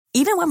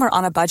Even when we're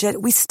on a budget,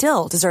 we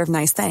still deserve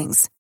nice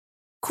things.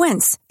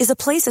 Quince is a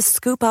place to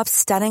scoop up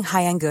stunning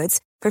high-end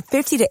goods for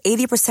 50 to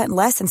 80%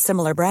 less than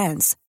similar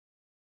brands.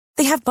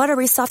 They have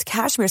buttery soft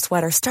cashmere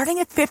sweaters starting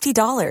at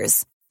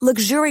 $50,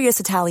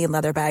 luxurious Italian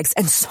leather bags,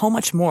 and so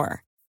much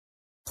more.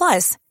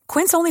 Plus,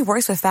 Quince only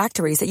works with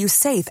factories that use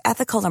safe,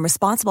 ethical, and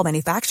responsible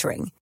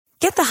manufacturing.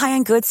 Get the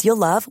high-end goods you'll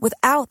love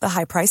without the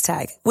high price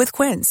tag with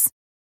Quince.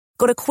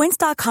 Go to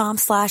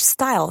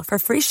quince.com/style for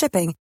free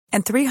shipping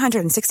and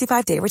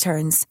 365-day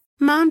returns.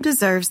 Mom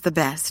deserves the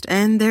best,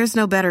 and there's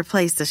no better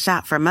place to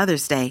shop for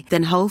Mother's Day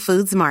than Whole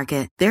Foods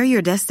Market. They're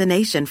your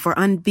destination for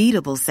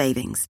unbeatable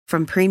savings,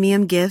 from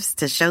premium gifts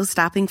to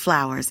show-stopping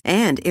flowers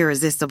and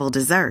irresistible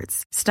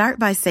desserts. Start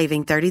by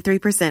saving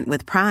 33%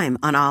 with Prime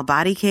on all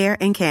body care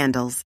and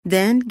candles.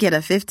 Then get a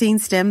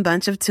 15-stem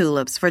bunch of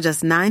tulips for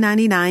just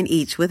 $9.99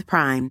 each with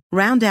Prime.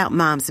 Round out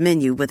Mom's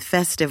menu with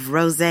festive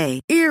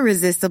rosé,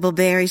 irresistible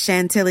berry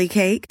chantilly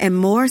cake, and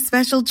more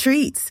special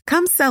treats.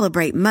 Come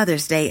celebrate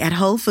Mother's Day at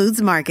Whole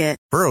Foods Market.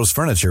 Burrow's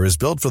furniture is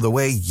built for the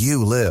way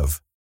you live.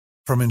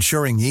 From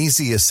ensuring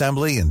easy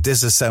assembly and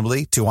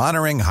disassembly to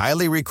honoring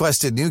highly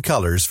requested new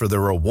colors for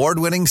their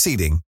award-winning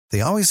seating,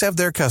 they always have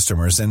their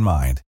customers in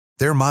mind.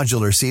 Their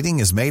modular seating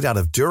is made out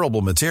of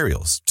durable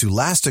materials to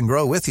last and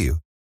grow with you.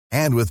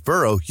 And with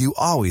Burrow, you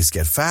always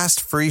get fast,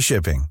 free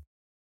shipping.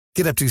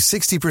 Get up to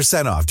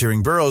 60% off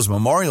during Burrow's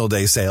Memorial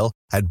Day sale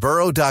at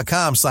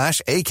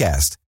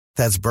burrow.com/ACAST.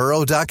 That's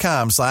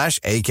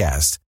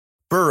burrow.com/ACAST.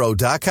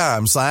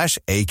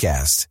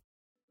 burrow.com/ACAST.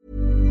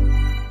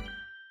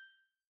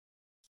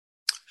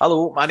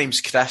 Hello, my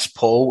name's Chris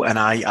Paul and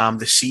I am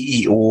the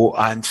CEO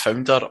and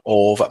founder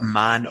of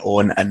Man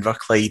on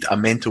Inverclyde, a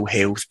mental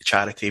health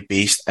charity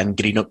based in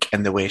Greenock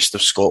in the west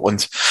of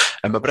Scotland.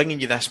 And we're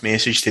bringing you this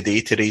message today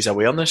to raise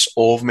awareness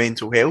of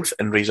mental health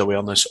and raise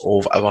awareness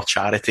of our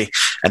charity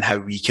and how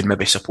we can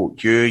maybe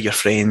support you, your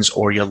friends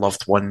or your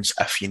loved ones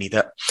if you need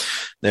it.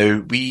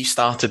 Now, we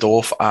started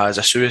off as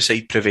a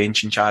suicide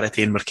prevention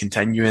charity and we're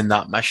continuing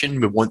that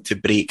mission. We want to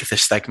break the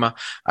stigma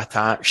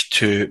attached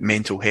to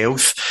mental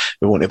health.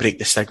 We want to break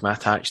the stigma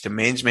attached to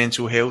men's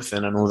mental health,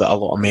 and I know that a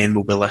lot of men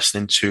will be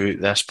listening to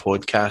this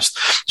podcast.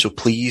 So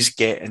please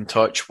get in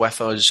touch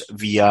with us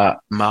via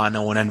Man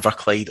on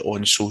Inverclyde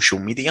on social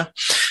media.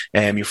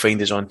 You'll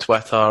find us on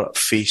Twitter,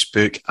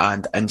 Facebook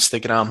and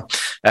Instagram.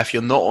 If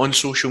you're not on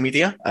social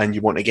media and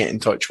you want to get in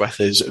touch with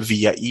us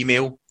via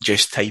email,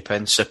 just type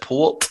in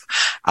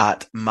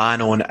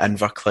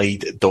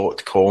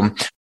support@manoninverclyde.com.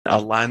 Our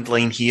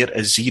landline here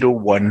is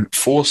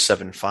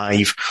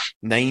 01475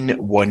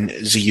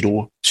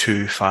 910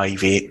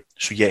 258.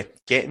 So yeah,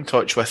 get in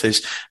touch with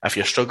us if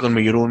you're struggling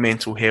with your own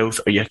mental health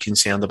or you're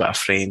concerned about a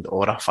friend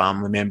or a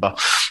family member.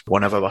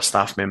 One of our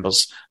staff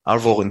members, our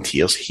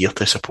volunteers, here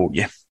to support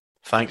you.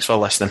 Thanks for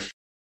listening.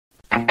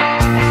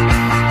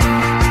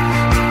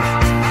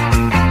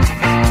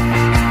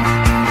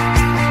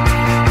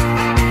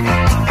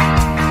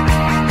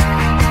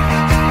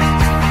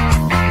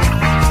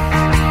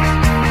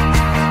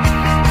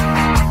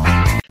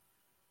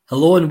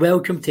 Hello and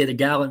welcome to the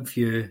Gallant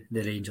Few,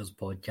 the Rangers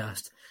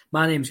podcast.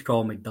 My name's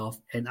Colin McDuff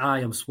and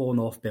I am sworn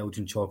off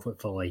Belgian chocolate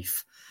for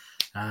life.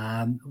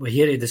 We're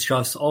here to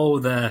discuss all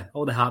the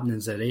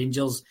happenings at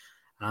Rangers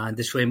and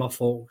disclaimer,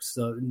 folks.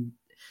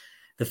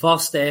 The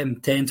first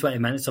 10-20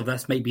 minutes of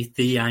this might be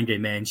three angry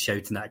men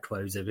shouting at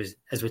clouds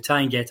as we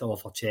try and get it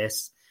off our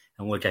chests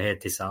and look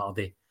ahead to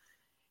Saturday.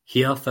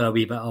 Here for a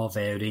wee bit of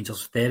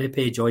Rangers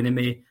therapy, joining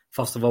me,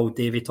 first of all,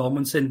 Davy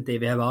Tomlinson.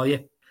 Davy, how are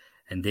you?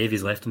 And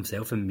Davy's left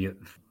himself in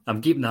mute. I'm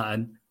keeping that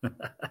in.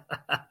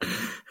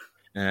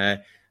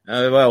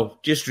 Well,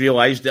 just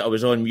realised that I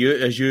was on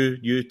mute as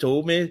you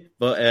told me,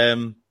 but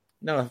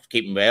no, I'm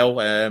keeping well.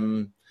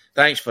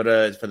 Thanks for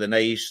the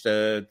nice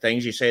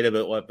things you said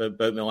about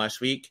me last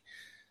week.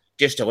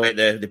 Just to let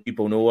the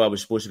people know, I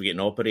was supposed to be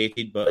getting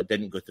operated, but it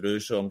didn't go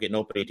through, so I'm getting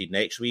operated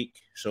next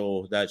week.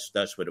 So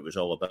that's what it was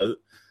all about.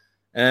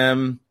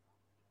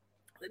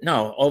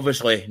 No,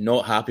 obviously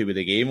not happy with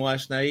the game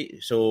last night,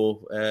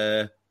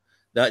 so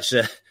that's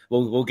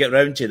we'll get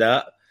round to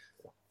that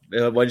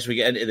once we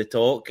get into the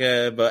talk.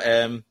 But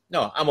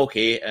no, I'm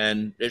okay,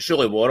 and it's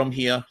really warm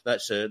here.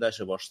 That's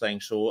the worst thing.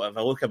 So if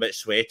I look a bit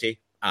sweaty,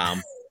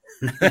 I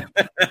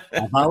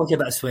look a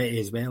bit sweaty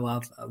as well.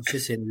 I was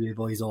just saying to you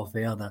boys off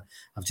air that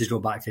I've just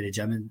gone back to the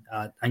gym, and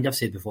I think I've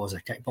said before, it's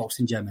a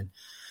kickboxing gym, and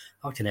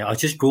I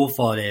just go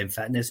for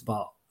fitness,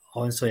 but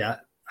honestly, I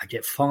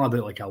get flung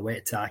about like a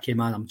wet tacky,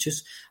 man.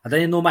 I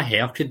didn't know my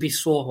hair could be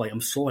sore. Like, I'm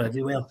sore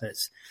everywhere.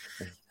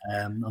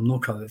 I'm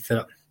not cut out for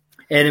it.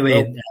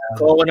 Anyway,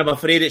 Colin, I'm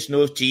afraid it's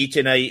no tea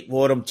tonight.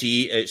 Warm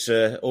tea. It's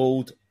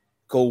old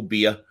cold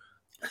beer.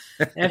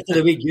 After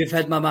the week you've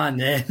had, my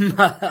man,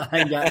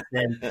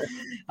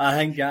 I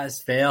think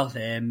that's fair,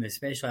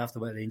 especially after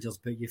what Rangers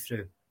put you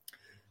through.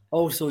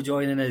 Also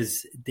joining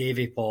us,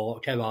 Davy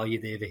Pollock. How are you,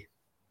 Davy?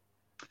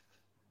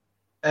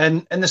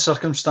 In the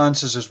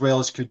circumstances as well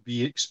as could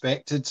be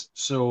expected.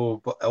 So,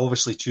 but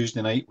obviously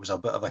Tuesday night was a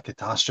bit of a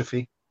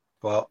catastrophe.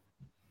 But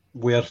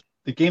where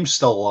the game's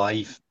still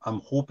live, I'm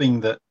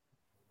hoping that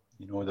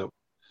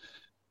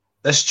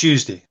This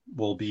Tuesday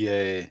will be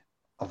a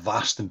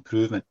vast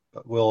improvement,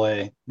 but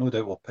we'll no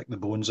doubt we'll pick the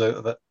bones out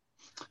of it,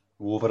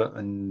 go over it,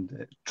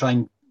 and try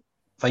and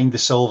find the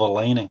silver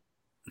lining.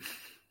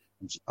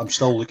 I'm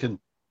still looking,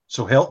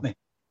 so help me.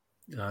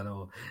 I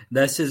know.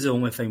 This is the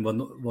only thing.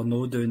 We're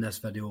not doing this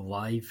video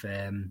live.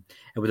 It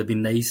would have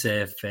been nice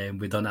if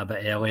we'd done it a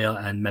bit earlier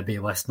and maybe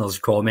listeners'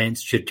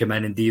 comments should come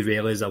in and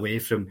derail us away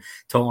from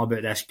talking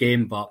about this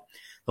game, but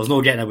there's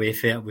no getting away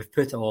from it. We've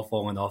put it off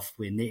long enough.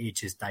 We need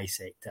to just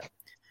dissect it.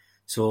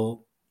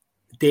 So,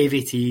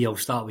 Davey T, I'll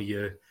start with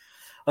you.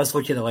 Let's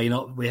look at the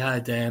lineup. We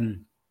had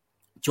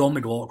John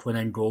McLaughlin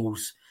in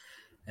goals.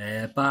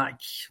 Back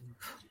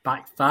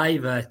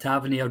five,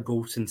 Tavernier,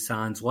 Golson,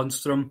 Sands,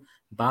 Lundstrom,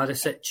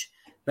 Barisic.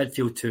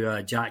 Midfield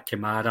to Jack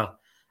Kamara,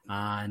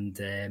 and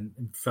in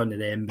front of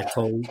them,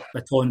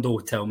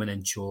 Matondo, Tillman,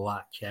 and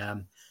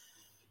Cholak.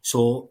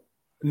 So,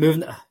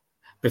 moving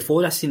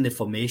before I seen the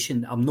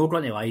formation, I'm not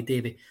going to lie,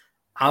 Davey,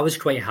 I was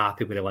quite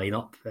happy with the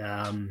lineup.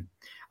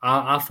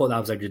 I thought that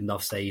was a good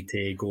enough side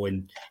to go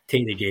and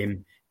take the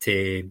game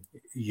to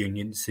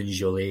Union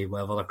Saint-Gelais,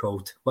 whatever they're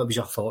called. What was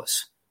your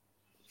thoughts?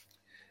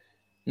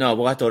 No,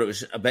 well, I thought it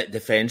was a bit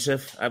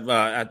defensive.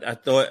 I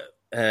thought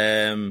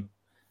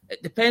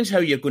it depends how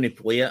you're going to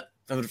play it.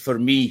 For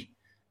me,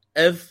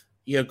 if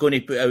you're going to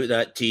put out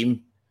that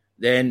team,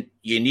 then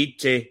you need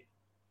to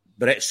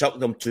suck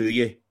them to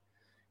you.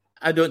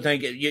 I don't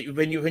think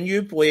when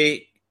you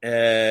play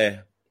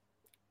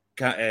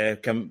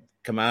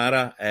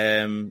Kamara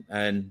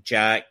and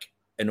Jack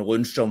and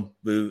Lundstrom,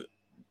 who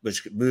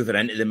was moving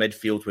into the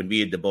midfield when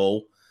we had the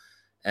ball.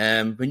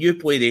 When you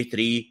play the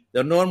three,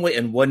 they're normally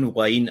in one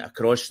line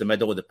across the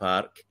middle of the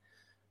park.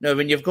 Now,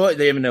 when you've got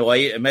them in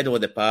the middle of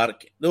the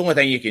park, the only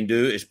thing you can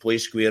do is play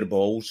square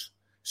balls.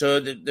 So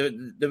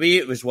the way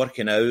it was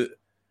working out,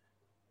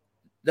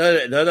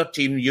 the other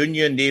team,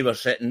 Union, they were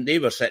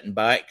sitting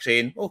back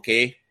saying,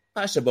 "Okay,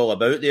 pass the ball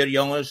about there,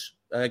 youngers,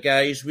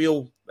 guys.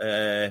 We'll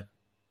sit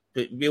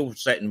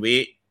and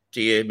wait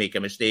till you make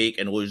a mistake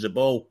and lose the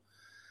ball."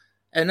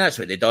 And that's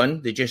what they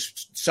done. They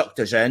just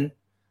sucked us in,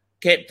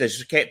 kept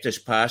us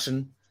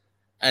passing,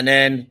 and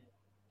then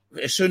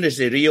as soon as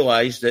they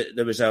realised that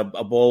there was a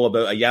ball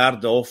about a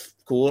yard off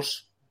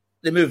course,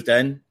 they moved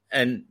in,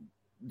 and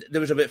there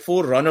was about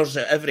 4 runners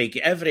every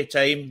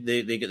time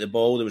they get the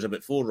ball. There was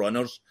about 4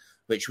 runners,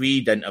 which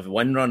we didn't have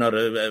one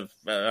runner.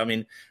 I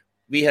mean,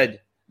 we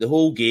had the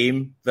whole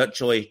game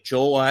virtually.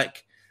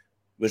 Cholak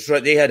was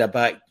right. They had a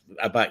back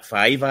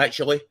 5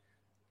 actually,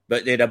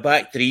 but they had a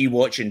back 3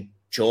 watching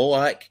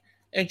Cholak,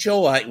 and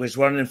Cholak was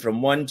running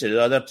from one to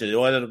the other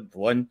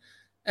one.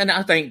 And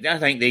I think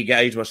the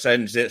guys were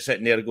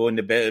sitting there going,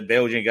 the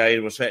Belgian guys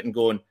were sitting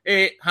going,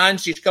 "Hey,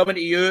 Hans, he's coming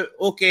to you.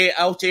 Okay,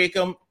 I'll take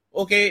him.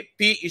 Okay,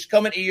 Pete, he's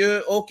coming to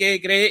you. Okay,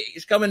 great.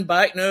 He's coming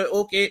back now.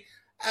 Okay."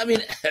 I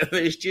mean, it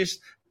was just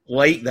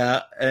like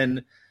that.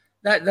 And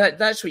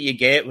that's what you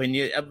get when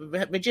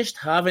we just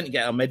haven't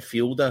got a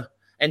midfielder.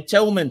 And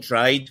Tillman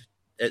tried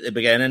at the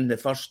beginning, the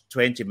first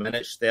 20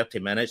 minutes, 30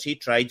 minutes, he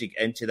tried to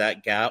get into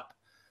that gap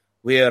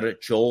where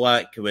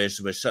Cholak was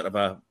sort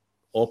of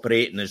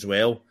operating as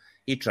well.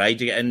 He tried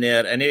to get in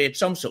there, and he had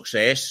some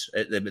success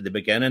at the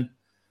beginning.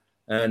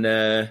 And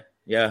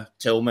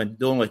Tillman.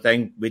 The only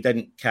thing we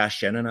didn't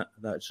cash in on it.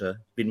 That's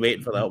been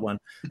waiting for that one.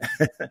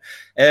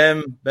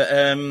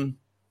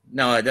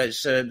 No,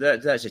 that's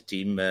a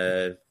team.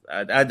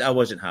 I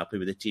wasn't happy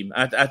with the team.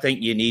 I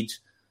think you need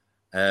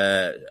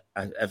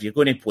if you're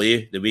going to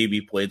play the way we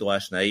played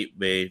last night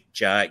with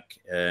Jack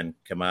and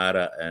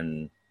Kamara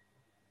and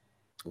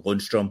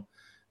Lundstrom,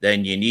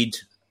 then you need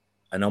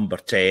a number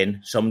 10,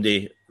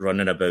 somebody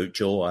running about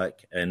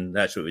Cholak, and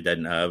that's what we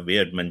didn't have. We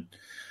had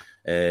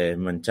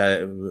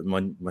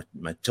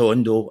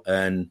Matondo,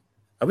 and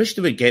I wish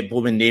they would get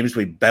blooming names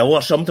with Bill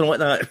or something like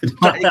that.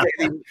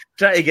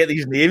 try to get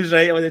these names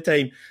right all the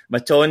time.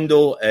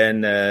 Matondo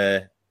and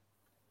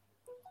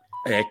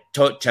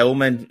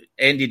Tillman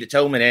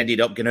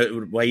ended up going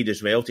out wide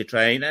as well to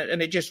try,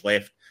 and it just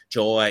left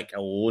Cholak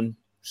alone,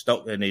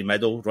 stuck in the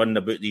middle, running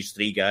about these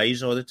 3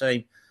 guys all the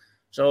time.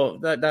 So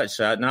that's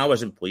that. And I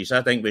wasn't pleased.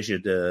 I think we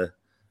should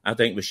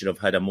have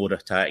had a more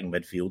attacking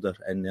midfielder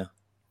in there.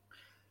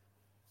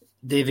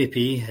 Davey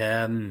P,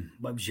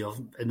 what was your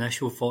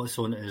initial thoughts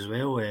on it as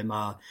well?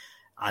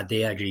 I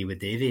do agree with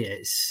Davey.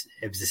 It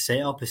was the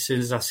setup as soon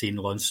as I seen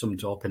Lundstrom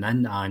dropping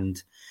in,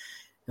 and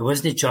it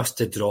wasn't just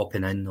the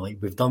dropping in. Like,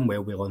 we've done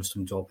well with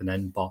Lundstrom dropping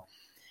in, but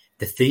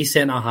the 3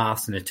 centre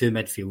halves and the 2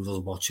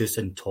 midfielders were just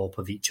on top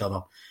of each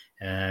other.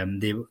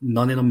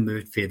 None of them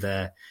moved for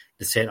the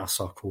centre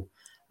circle.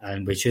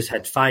 And we just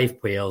had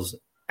 5 players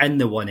in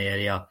the one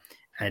area,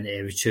 and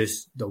it was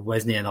just, there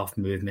wasn't enough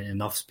movement,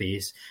 enough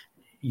space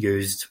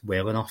used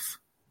well enough.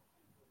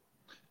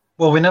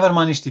 Well, we never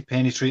managed to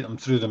penetrate them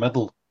through the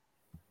middle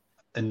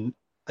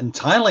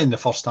entirely in the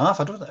first half.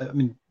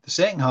 The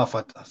second half,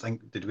 I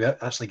think, did we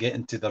actually get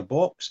into their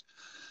box?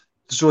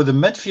 So the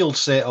midfield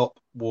setup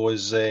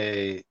was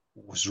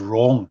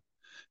wrong.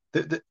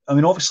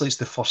 Obviously, it's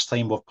the first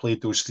time we've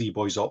played those 3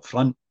 boys up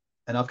front,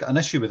 and I've got an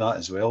issue with that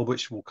as well,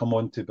 which we'll come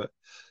on to. But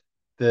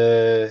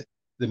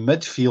the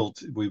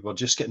midfield, we were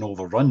just getting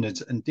overrun.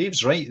 And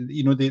Dave's right.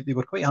 They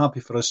were quite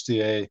happy for us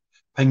to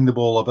ping the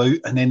ball about.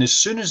 And then as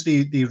soon as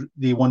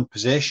they won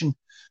possession,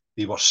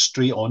 they were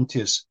straight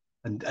onto us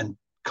and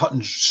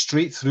cutting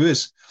straight through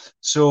us.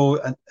 So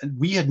and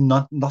we had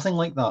nothing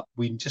like that.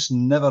 We just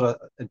never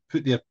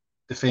put their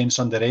defence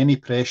under any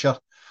pressure.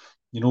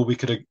 We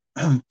could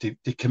have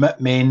to commit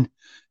men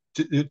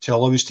to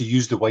allow us to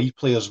use the wide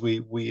players.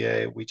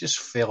 We just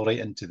fell right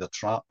into the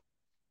trap.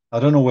 I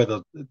don't know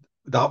whether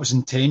that was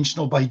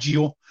intentional by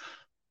Gio.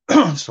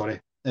 Sorry,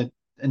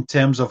 in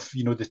terms of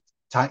the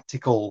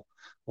tactical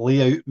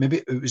layout,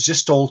 maybe it was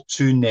just all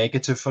too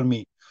negative for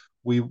me.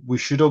 We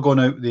should have gone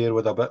out there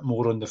with a bit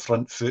more on the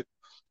front foot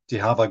to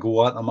have a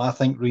go at them. I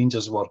think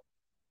Rangers were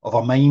of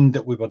a mind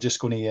that we were just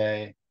going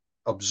to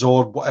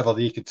absorb whatever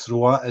they could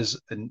throw at us,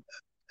 and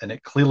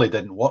it clearly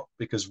didn't work,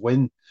 because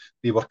when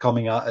they were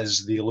coming at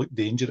us, they looked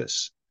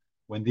dangerous.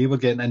 When they were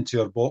getting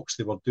into our box,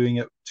 they were doing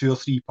it 2 or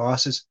 3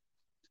 passes,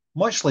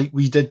 much like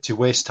we did to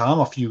West Ham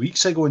a few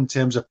weeks ago in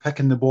terms of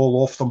picking the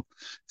ball off them.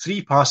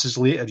 3 passes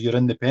later, you're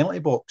in the penalty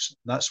box.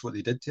 That's what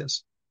they did to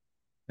us.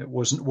 It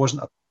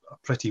wasn't a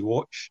pretty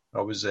watch.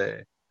 I was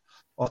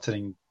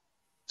uttering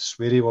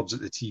sweary words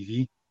at the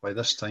TV by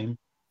this time.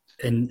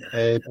 And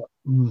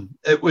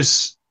it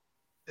was,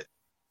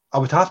 I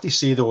would have to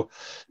say though,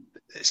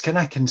 it's kind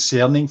of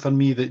concerning for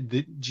me that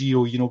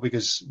Gio,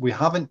 because we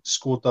haven't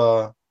scored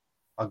a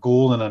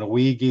goal in an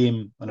away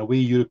game, an away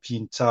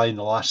European tie in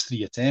the last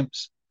 3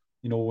 attempts.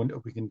 When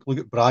we can look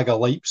at Braga,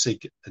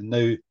 Leipzig, and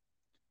now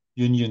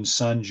Union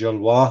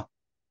Saint-Gilloise,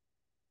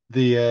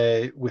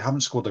 we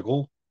haven't scored a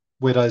goal.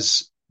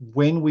 Whereas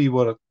when we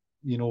were,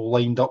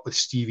 lined up with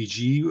Stevie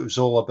G, it was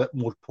all a bit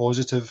more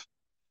positive.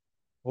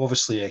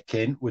 Obviously,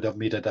 Kent would have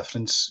made a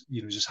difference,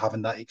 just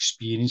having that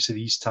experience of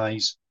these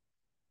ties.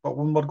 But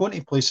when we're going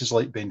to places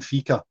like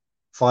Benfica,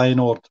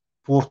 Feyenoord,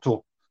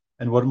 Porto,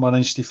 and we're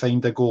managed to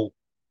find a goal,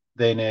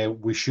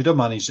 then we should have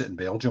managed it in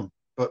Belgium.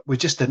 But we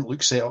just didn't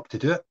look set up to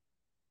do it.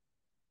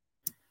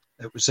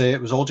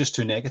 It was all just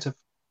too negative.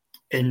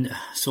 And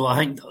so I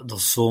think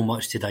there's so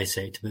much to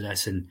dissect about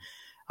this, and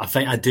I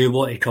think I do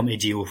want to come to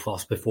Gio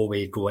first before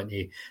we go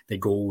into the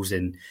goals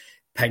and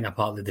picking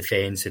apart the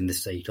defence and the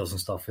strikers and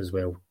stuff as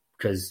well,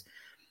 because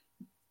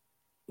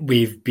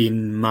we've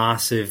been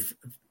massive.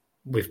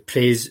 We've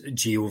praised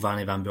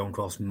Giovanni Van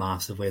Bronckhorst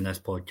massively in this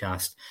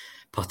podcast,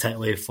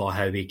 particularly for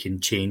how he can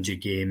change a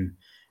game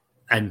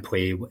in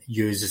play,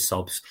 use the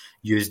subs,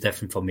 use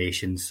different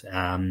formations.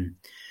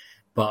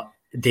 But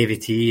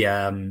David T,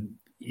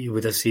 you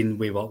would have seen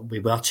we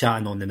were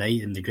chatting on the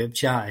night in the group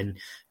chat, and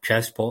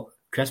Chris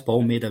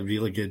Paul made a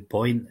really good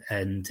point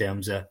in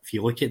terms of, if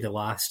you look at the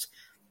last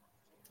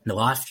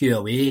few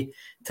away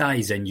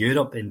ties in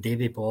Europe, and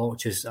David Paul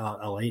just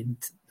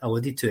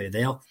alluded to it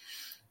there,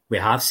 we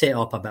have set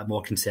up a bit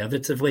more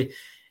conservatively,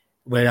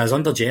 whereas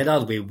under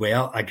Gerrard we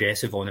were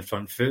aggressive on the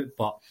front foot.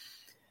 But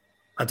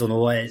I don't know,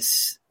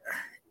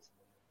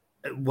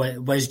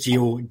 was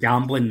Gio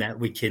gambling that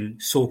we can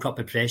soak up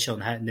the pressure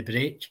and hitting the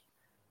break?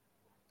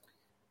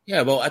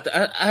 Yeah, well,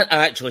 I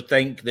actually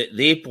think that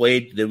they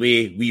played the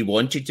way we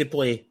wanted to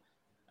play.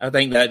 I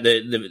think that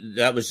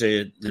that was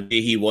the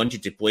way he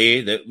wanted to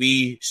play, that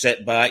we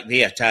sit back,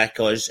 they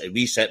attack us, and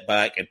we sit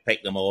back and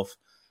pick them off.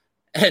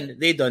 And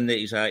they done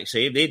the exact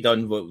same. They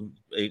done what,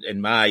 in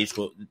my eyes,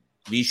 what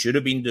we should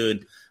have been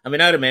doing. I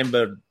mean, I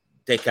remember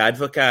Dick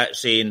Advocaat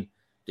saying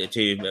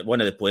to one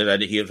of the players, I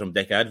didn't hear it from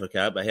Dick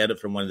Advocaat, but I heard it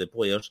from one of the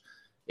players.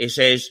 He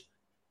says,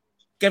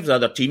 give the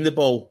other team the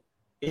ball.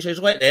 He says,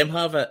 let them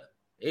have it.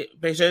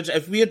 He says,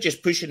 if we're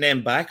just pushing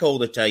them back all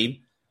the time,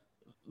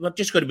 we're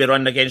just going to be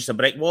running against a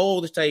brick wall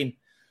all the time.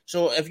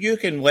 So if you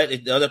can let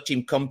the other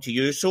team come to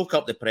you, soak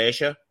up the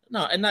pressure.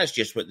 No, and that's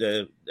just what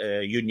the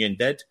Union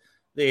did.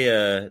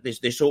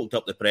 They soaked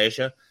up the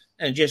pressure.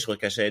 And just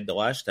like I said the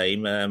last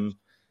time,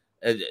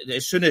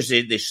 as soon as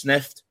they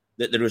sniffed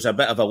that there was a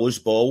bit of a loose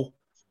ball,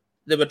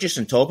 they were just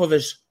on top of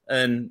us.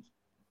 And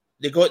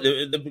they got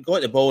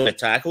the ball in the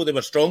tackle. They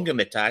were stronger in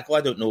the tackle.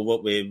 I don't know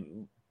what we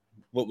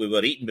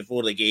were eating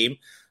before the game,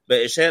 but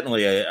it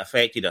certainly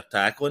affected our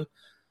tackling,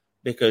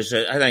 because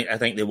I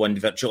think they won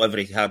virtually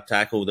every hard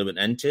tackle they went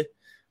into.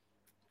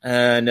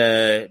 And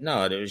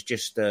no, it was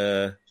just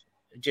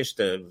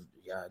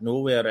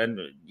nowhere. And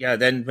yeah,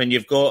 then when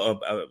you've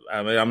got,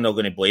 I mean, I'm not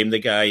going to blame the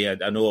guy.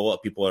 I know a lot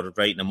of people are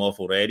writing him off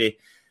already,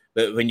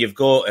 but when you've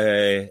got,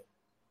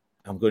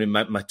 I'm going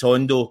to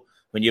Matondo,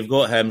 when you've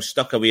got him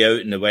stuck away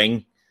out in the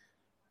wing,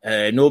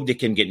 nobody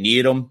can get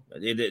near him.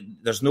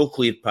 There's no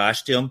clear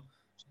pass to him.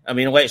 I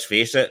mean, let's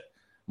face it,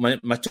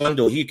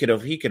 Matondo, he could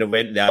have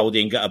went to the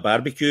Aldi and got a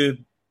barbecue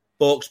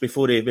box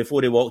before he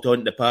walked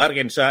onto the park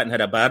and sat and had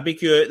a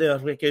barbecue out there,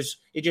 because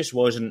he just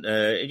wasn't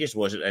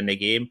in the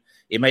game.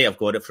 He might have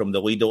got it from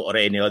the Lidl or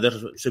any other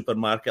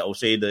supermarket, I'll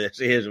say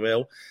as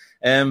well.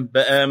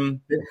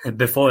 But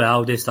before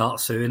Aldi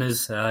starts suing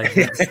us, I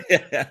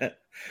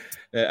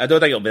don't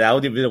think it'll be the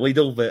Aldi, it'll be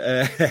the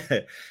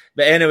Lidl.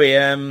 But anyway,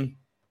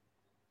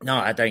 no,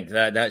 I think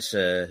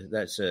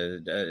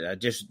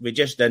we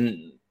just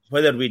didn't.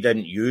 Whether we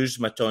didn't use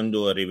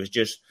Matondo or he was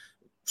just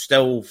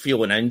still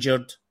feeling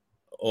injured,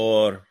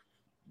 or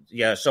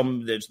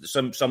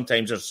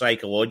sometimes there's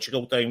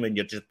psychological time when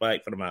you're just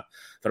back from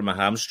a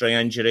hamstring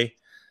injury.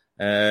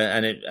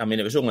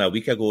 It was only a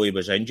week ago he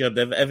was injured.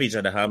 If he's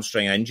had a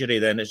hamstring injury,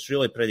 then it's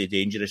really pretty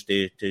dangerous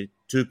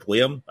to play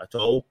him at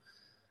all.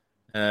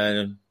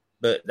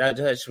 But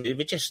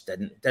we just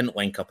didn't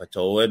link up at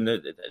all. And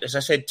as I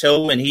said,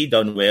 Tillman, he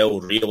done well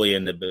really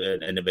in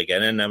the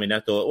beginning. I mean, I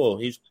thought,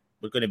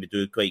 we're going to be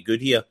doing quite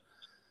good here.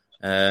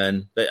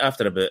 But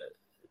after about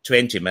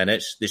 20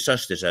 minutes, they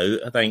sussed us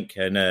out, I think,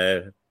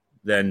 and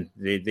then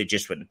they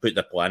just went and put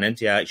their plan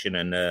into action,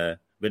 and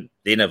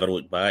they never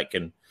looked back,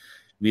 and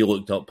we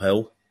looked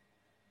uphill.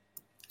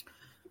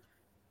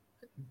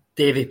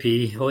 Davy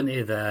P,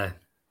 onto the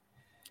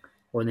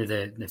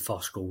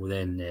first goal,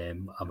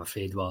 then I'm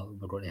afraid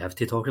we're going to have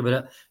to talk about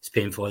it. As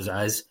painful as it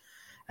is,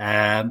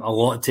 a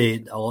lot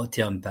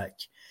to unpick.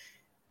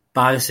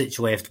 Barisic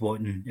left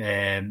wanting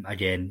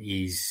again.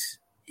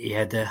 He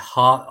had the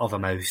heart of a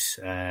mouse.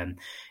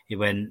 He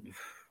went.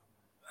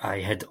 I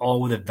had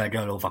all the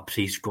vigour of a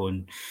priest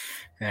going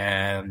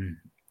into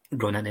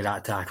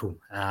that tackle.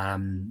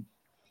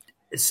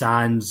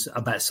 Sands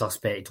a bit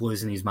suspect,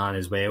 losing his man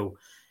as well.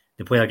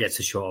 The player gets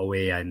a shot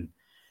away, and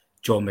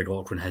John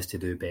McLaughlin has to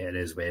do better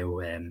as well.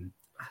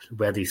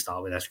 Where do you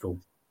start with this goal?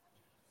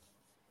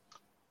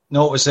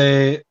 No,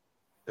 it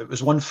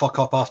was one fuck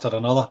up after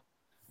another.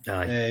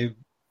 Aye.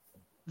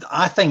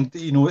 I think,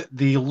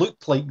 they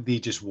looked like they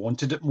just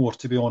wanted it more,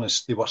 to be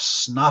honest. They were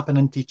snapping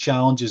into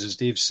challenges, as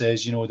Dave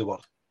says. They were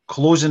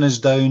closing us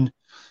down.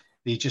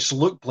 They just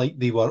looked like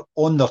they were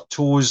on their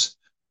toes,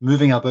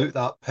 moving about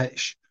that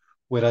pitch,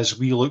 whereas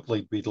we looked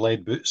like we'd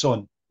lead boots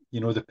on.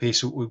 The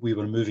pace we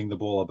were moving the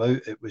ball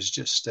about, it was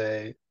just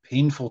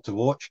painful to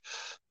watch.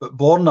 But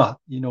Borna,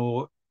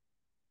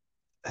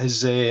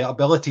 his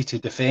ability to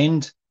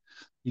defend,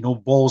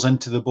 balls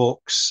into the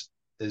box,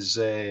 is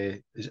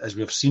as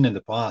we've seen in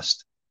the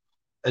past,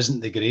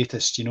 isn't the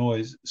greatest.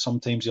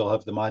 Sometimes he'll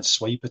have the mad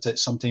swipe at it.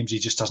 Sometimes he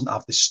just doesn't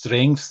have the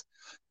strength.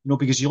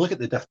 Because you look at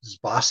the difference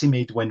Bassey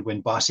made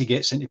when Bassey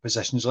gets into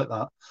positions like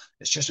that.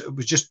 It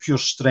was just pure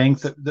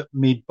strength that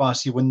made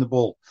Bassey win the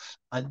ball,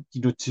 and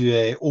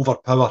to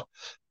overpower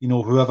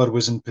whoever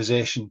was in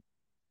possession.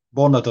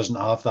 Borna doesn't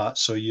have that,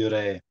 so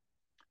it's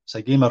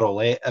a game of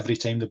roulette every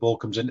time the ball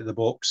comes into the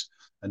box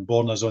and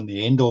Borna's on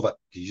the end of it.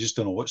 You just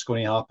don't know what's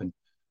going to happen.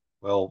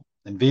 Well,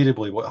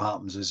 invariably what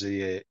happens is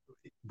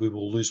we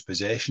will lose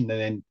possession, and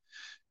then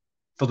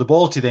for the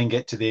ball to then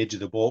get to the edge of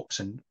the box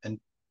and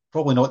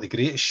probably not the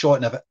greatest shot,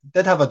 and if it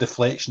did have a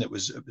deflection, it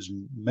was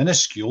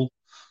minuscule,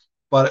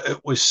 but it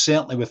was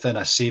certainly within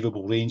a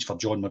savable range for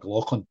John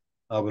McLaughlin,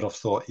 I would have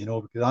thought,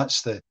 because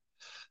that's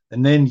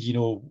and then,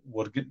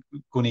 we're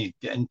going to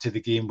get into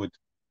the game we'd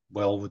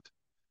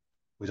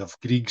have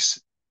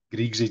Griggs.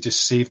 He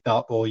just saved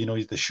that ball,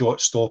 he's the shot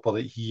stopper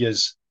that he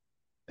is,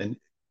 and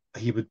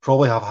he would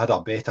probably have had a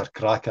better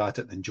crack at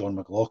it than John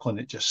McLaughlin.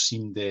 It just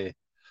seemed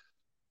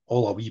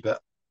all a wee bit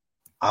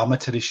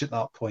amateurish at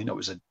that point. It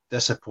was a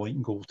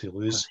disappointing goal to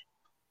lose.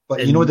 But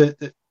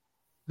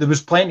there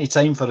was plenty of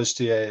time for us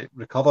to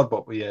recover,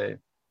 but we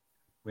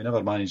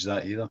never managed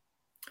that either.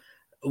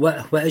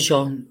 What is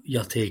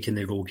your take in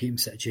the goalkeeping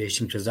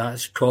situation? Because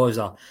that's caused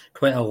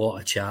quite a lot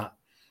of chat.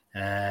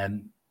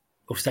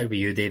 I'll start with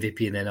you, Davey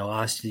P, and then I'll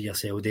ask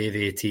yourself,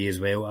 Davey T, as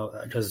well,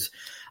 because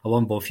I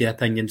want both your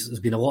opinions. There's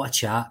been a lot of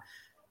chat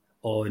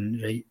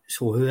on, right,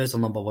 so who is the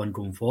number one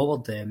going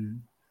forward?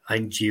 I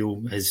think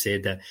Gio has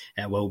said that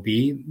it will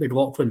be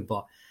McLaughlin,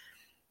 but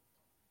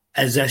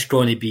is this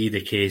going to be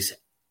the case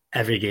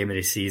every game of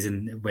the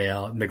season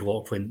where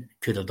McLaughlin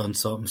could have done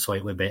something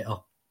slightly better?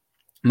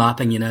 My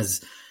opinion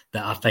is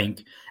that I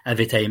think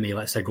every time he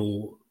lets a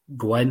goal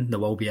go in, there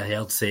will be a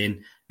herd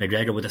saying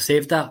McGregor would have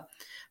saved that.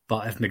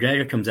 But if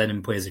McGregor comes in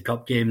and plays the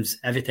cup games,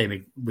 every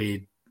time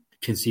we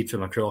concede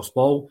from a cross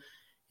ball,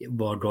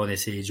 we're going to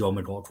say John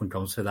McLaughlin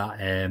comes for that.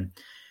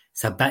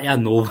 It's a bit of a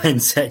no-win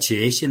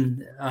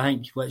situation, I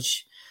think.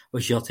 Which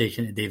you're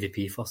taking to Davy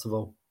P, first of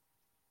all?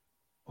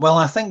 Well,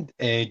 I think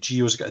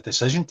Gio's got a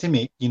decision to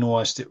make.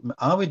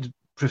 I would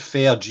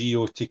prefer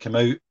Gio to come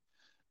out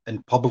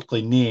and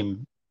publicly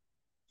name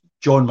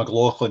John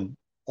McLaughlin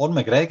or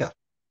McGregor.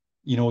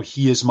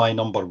 He is my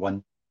number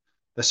one.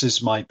 This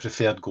is my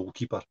preferred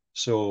goalkeeper.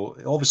 So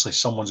obviously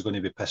someone's going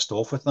to be pissed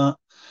off with that.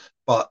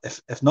 But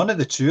if none of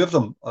the two of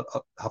them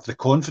have the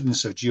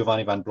confidence of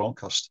Giovanni van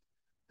Bronckhorst,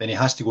 then he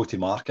has to go to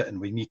market,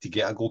 and we need to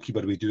get a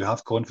goalkeeper we do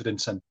have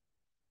confidence in.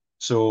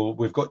 So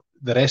we've got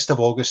the rest of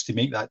August to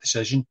make that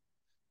decision,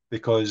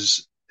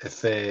 because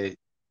if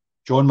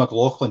John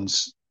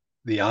McLaughlin's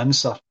the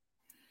answer,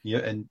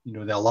 and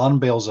the alarm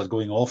bells are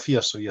going off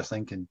here, so you're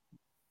thinking,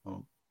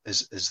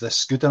 is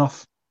this good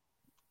enough?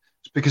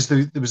 It's because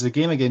there was the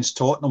game against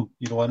Tottenham,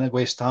 in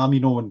West Ham,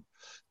 when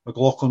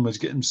McLaughlin was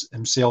getting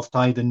himself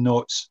tied in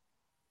knots,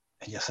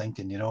 and you're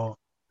thinking,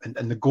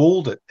 and the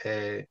goal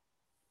that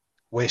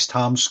West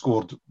Ham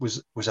scored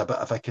was a bit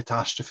of a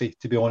catastrophe,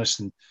 to be honest,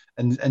 and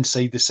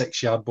inside the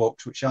 6-yard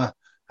box, which I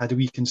had a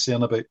wee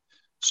concern about.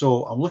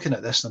 So I'm looking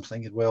at this and I'm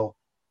thinking, well,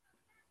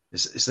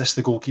 is this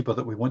the goalkeeper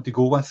that we want to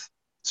go with?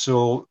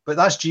 So, but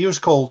that's Gio's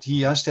call.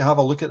 He has to have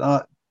a look at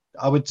that.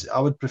 I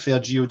would prefer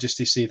Gio just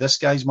to say, this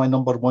guy's my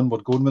number one, we're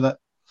going with it,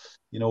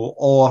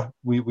 or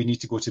we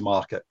need to go to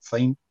market.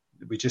 Fine,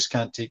 we just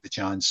can't take the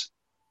chance.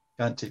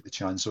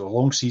 So a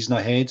long season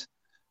ahead,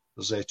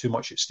 there's too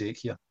much at stake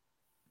here.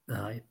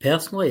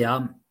 Personally,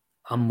 I'm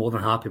more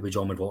than happy with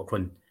John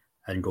McLaughlin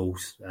in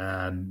goals.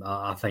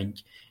 I think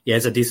he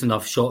is a decent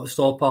enough shot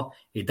stopper.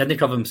 He didn't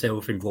cover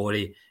himself in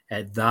glory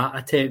at that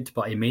attempt,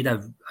 but he made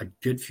a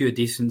good few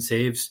decent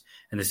saves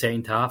in the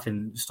second half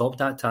and stopped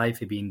that tie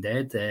from being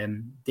dead.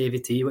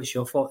 David T, what's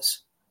your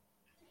thoughts?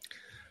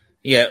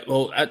 Yeah,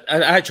 well, I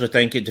actually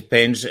think it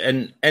depends.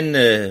 In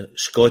the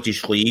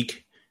Scottish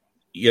League,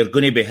 you're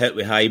going to be hit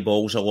with high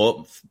balls a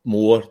lot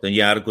more than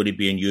you are going to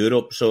be in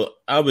Europe. So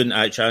I wouldn't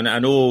actually, I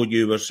know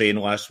you were saying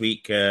last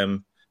week that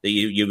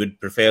you would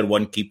prefer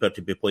one keeper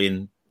to be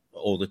playing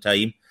all the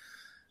time.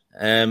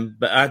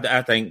 But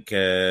I think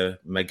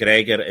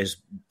McGregor is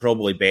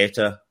probably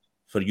better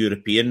for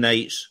European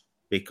nights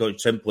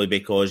simply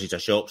because he's a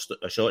shot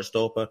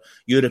stopper.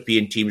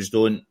 European teams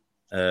don't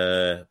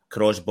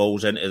cross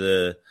balls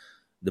into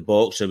the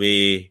box the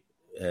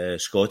way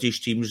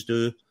Scottish teams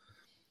do.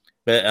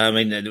 But I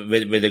mean,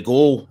 with the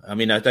goal, I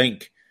mean, I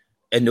think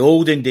in the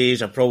olden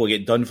days, I probably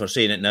get done for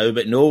saying it now,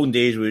 but in the olden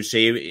days, we would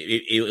say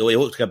he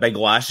looked like a big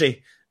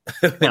lassie.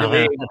 the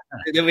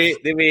way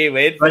he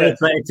went.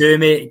 2022,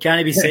 mate.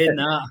 Can't be saying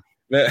that.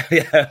 But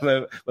yeah,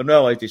 we're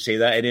not allowed to say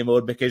that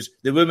anymore because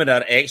the women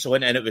are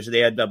excellent, and they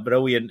had a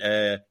brilliant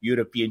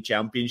European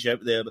Championship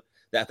there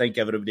that I think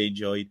everybody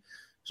enjoyed.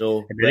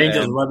 So the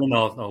Rangers women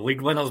are league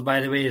winners,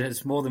 by the way.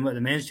 It's more than what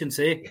the mention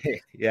say.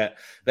 Yeah,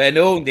 but in the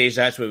old days,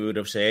 that's what we would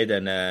have said,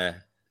 and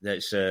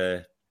that's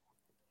that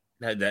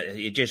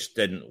he just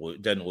didn't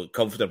look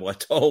comfortable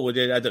at all.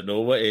 I don't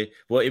know what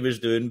he was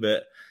doing,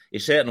 but he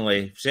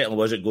certainly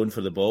wasn't going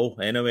for the ball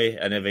anyway.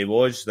 And if he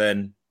was,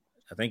 then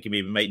I think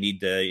he might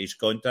need his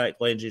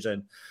contact lenses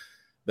in.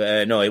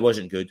 But no, he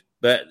wasn't good.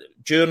 But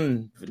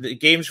during the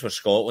games for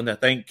Scotland, I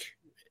think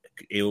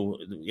he'll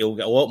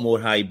get a lot more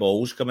high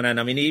balls coming in.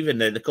 I mean, even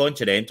the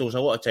Continentals,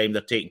 a lot of time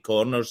they're taking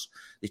corners.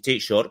 They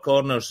take short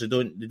corners. They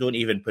don't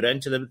even put it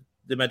into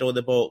the middle of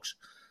the box.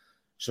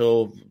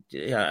 So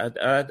yeah,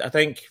 I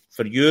think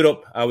for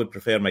Europe, I would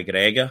prefer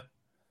McGregor,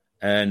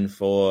 and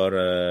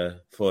for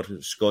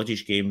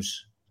Scottish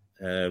games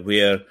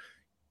where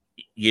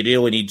you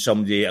really need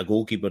somebody, a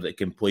goalkeeper that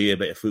can play a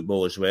bit of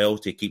football as well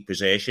to keep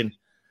possession,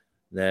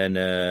 then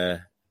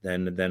I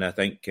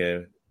think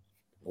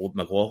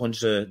McLaughlin's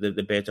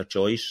the better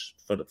choice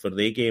for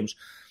their games.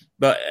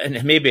 But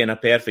maybe in a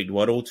perfect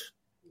world,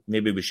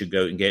 maybe we should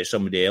go out and get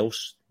somebody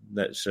else.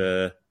 That's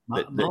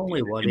my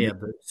only worry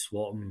about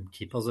swapping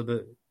keepers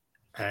about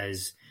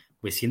is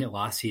we've seen it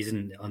last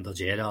season under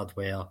Gerrard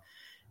where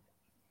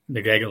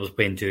McGregor was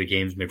playing 2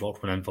 games,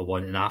 McLaughlin in for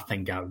 1, and I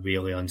think that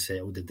really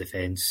unsettled the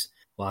defence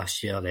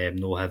last year.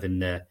 No having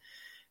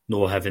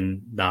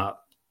that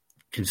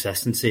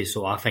consistency,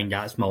 so I think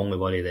that's my only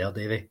worry there,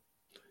 Davey.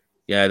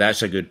 Yeah,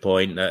 that's a good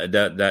point.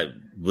 That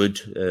would,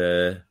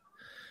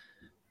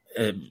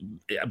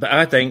 but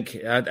I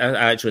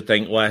actually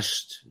think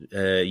last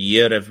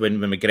year, when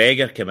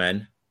McGregor came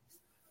in,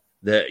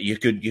 that you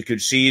could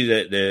see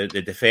that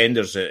the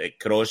defenders at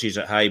crosses,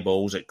 at high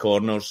balls, at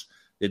corners,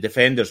 the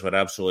defenders were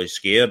absolutely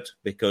scared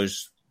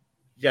because,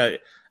 yeah,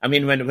 I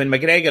mean, when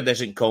McGregor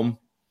doesn't come,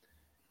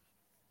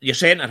 your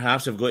centre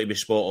halves have got to be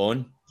spot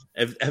on.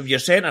 If your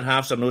centre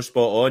halves are no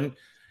spot on,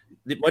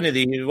 one of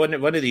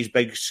these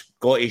big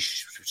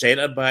Scottish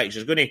centre backs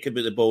is going to keep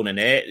the ball in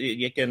the net.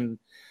 You can,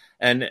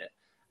 and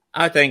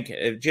I think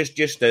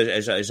just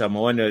as I'm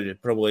on,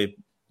 probably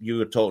you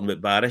were talking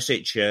about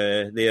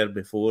Barisic there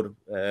before.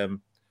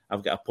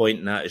 I've got a point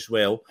in that as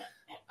well.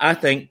 I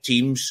think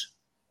teams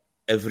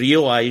have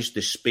realised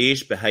the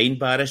space behind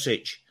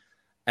Barisic,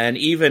 and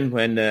even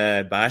when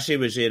Bassey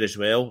was there as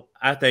well,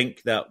 I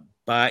think that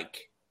back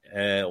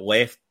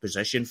left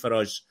position for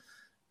us.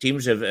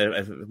 Teams have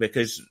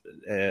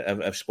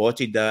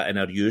spotted that and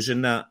are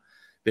using that,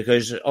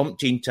 because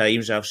umpteen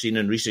times I've seen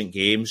in recent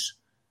games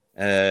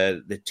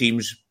the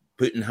teams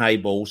putting high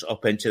balls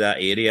up into that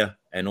area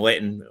and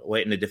letting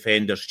the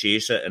defenders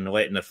chase it and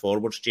letting their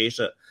forwards chase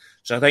it.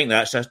 So I think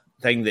that's a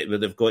thing that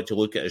they've got to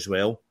look at as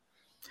well.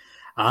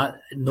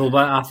 No,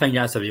 but I think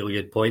that's a really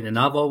good point, and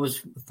I've always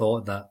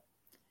thought that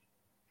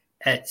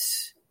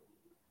it's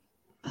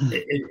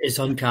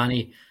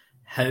uncanny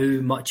how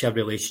much a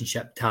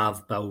relationship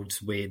Tav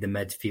builds with the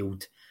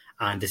midfield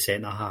and the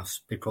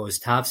centre-halves, because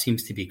Tav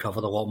seems to be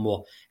covered a lot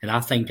more, and I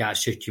think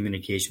that's just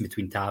communication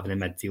between Tav and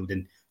the midfield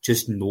and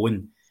just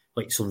knowing.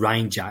 So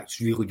Ryan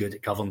Jack's really good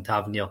at covering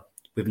Tavernier.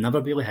 We've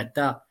never really had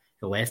that.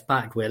 The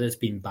left-back, whether it's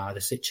been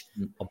Barisic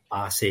or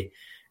Bassey.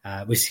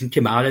 We've seen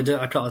Kamara do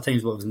it a couple of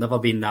times, but it's never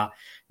been that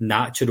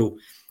natural.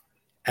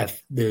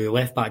 If the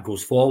left-back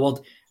goes forward,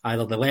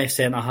 either the left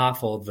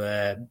centre-half or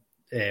the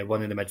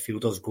one of the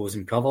midfielders goes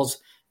and covers.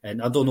 And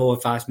I don't know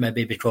if that's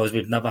maybe because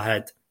we've never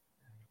had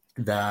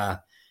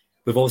the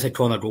we've also had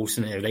Connor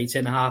Golson at the right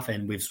centre half,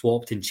 and we've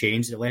swapped and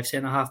changed the left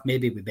centre half.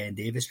 Maybe with Ben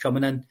Davies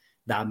coming in,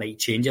 that might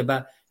change a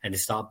bit, and they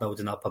start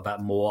building up a bit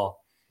more,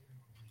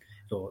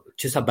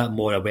 just a bit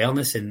more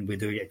awareness, and we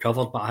do get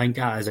covered. But I think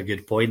that is a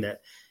good point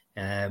that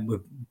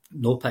we've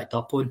not picked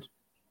up on.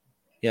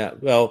 Yeah,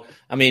 well,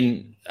 I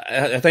mean,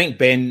 I think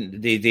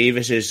Ben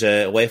Davies is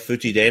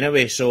left-footed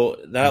anyway, so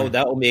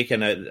that'll make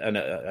an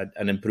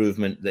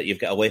improvement that you've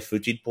got a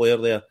left-footed player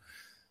there.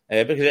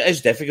 Because it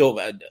is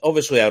difficult.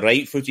 Obviously, a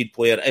right-footed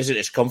player isn't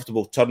as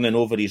comfortable turning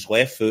over his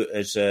left foot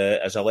as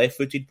a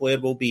left-footed player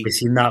will be. We've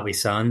seen that with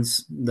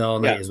Sands the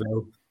other night as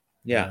well.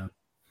 Yeah.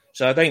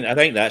 So I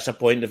think that's a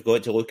point they've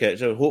got to look at.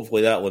 So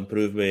hopefully that will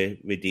improve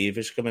with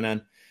Davies coming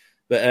in.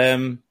 But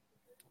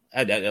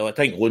I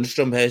think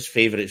Lundstrom, his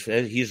favourite,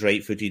 he's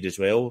right-footed as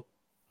well.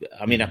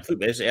 I mean,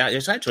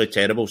 it's actually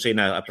terrible saying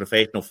a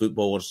professional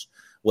footballer's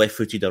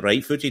left-footed or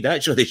right-footed.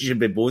 Actually, they should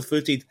be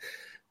both-footed.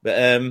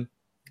 But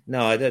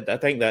no, I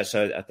think that's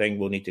a thing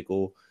we'll need to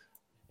go.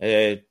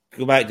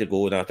 Go back to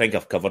goal, and I think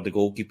I've covered the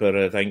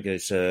goalkeeper. I think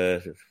it's,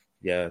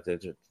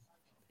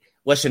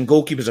 listen,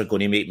 goalkeepers are going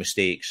to make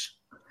mistakes.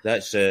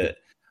 That's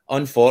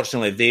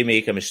unfortunately, if they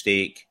make a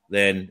mistake,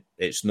 then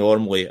it's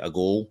normally a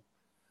goal.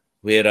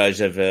 Whereas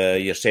if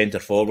your centre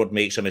forward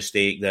makes a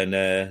mistake,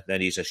 then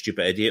he's a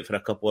stupid idiot for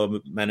a couple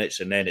of minutes,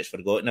 and then it's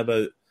forgotten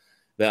about.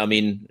 But I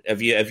mean,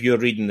 if you're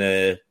reading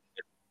the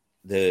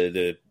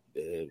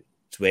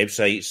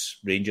websites,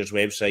 Rangers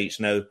websites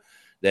now,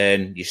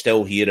 then you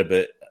still hear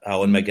about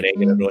Alan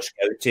McGregor and Ross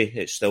County.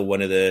 It's still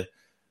one of the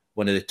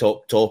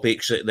top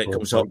topics that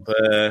comes up.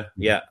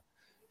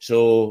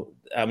 So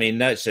I mean,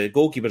 that's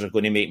goalkeepers are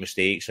going to make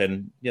mistakes,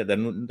 and they're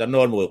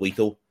normally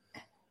lethal.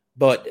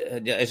 But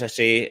as I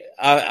say,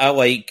 I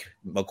like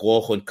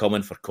McLaughlin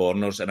coming for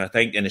corners, and I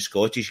think in the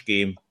Scottish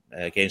game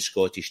against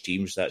Scottish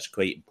teams, that's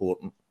quite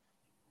important.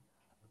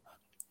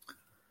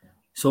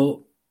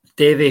 So,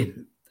 Davy,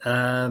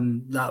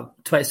 that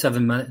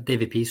 27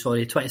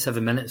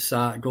 minutes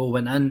that goal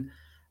went in,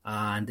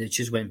 and it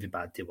just went from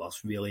bad to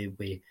worse.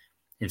 Really,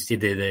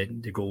 instead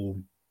of the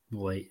goal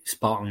like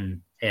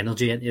sparking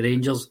energy into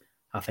Rangers,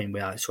 I think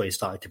we actually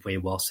started to play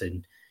worse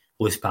and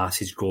loose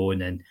passes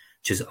going and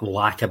just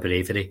lack of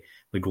bravery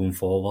with going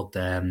forward.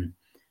 In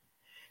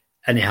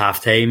the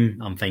half time,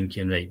 I'm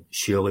thinking, right,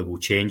 surely we'll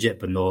change it,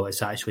 but no,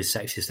 it's actually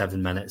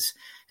 67 minutes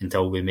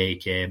until we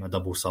make a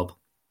double sub.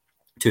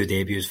 2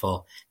 debuts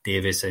for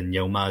Davis and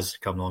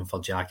Yilmaz coming on for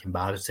Jack and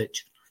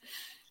Barisic.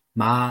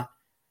 My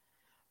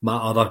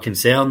other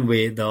concern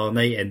with the other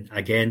night, and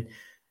again,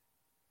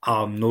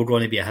 I'm not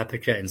going to be a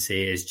hypocrite and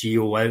say is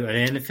Gio out or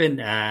anything.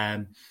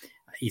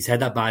 He's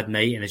had a bad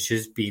night, and it's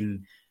just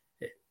been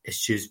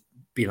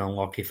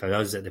unlucky for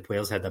us that the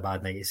players had a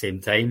bad night at the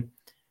same time.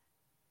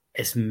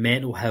 It's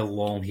mental how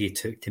long he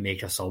took to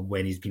make a sub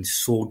when he's been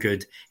so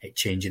good at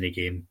changing the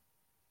game.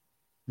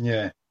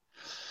 Yeah.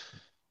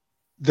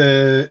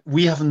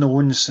 We have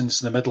known since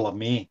the middle of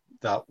May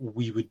that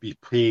we would be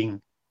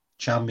playing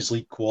Champions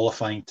League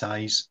qualifying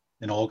ties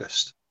in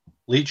August,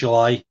 late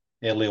July,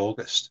 early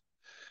August.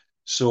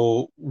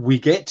 So we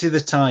get to the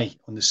tie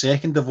on the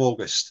 2nd of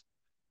August,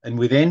 and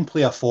we then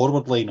play a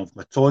forward line of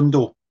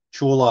Matondo,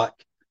 Cholak,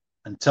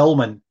 and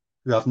Tillman,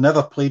 who have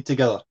never played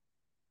together.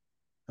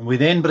 And we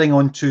then bring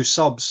on 2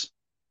 subs,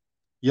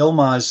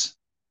 Yilmaz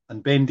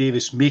and Ben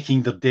Davies,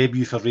 making their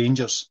debut for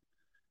Rangers.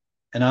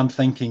 And I'm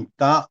thinking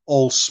that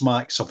all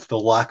smacks of the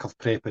lack of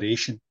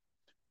preparation.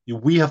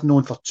 We have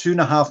known for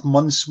 2.5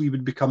 months we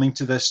would be coming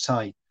to this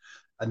tie.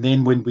 And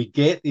then when we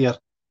get there,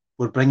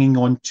 we're bringing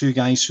on 2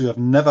 guys who have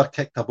never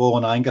kicked a ball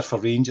in anger for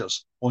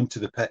Rangers onto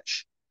the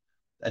pitch.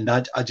 And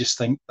I just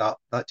think that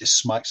just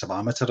smacks of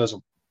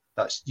amateurism.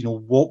 That's,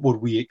 what were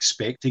we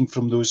expecting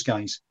from those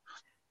guys?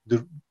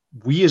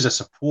 We as a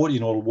support,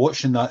 are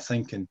watching that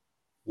thinking,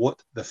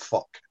 what the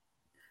fuck?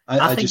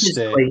 I think it's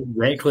quite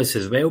reckless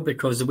as well,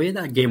 because the way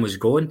that game was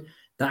going,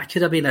 that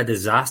could have been a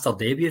disaster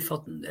debut for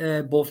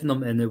both of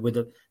them, and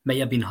it might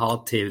have been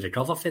hard to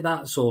recover for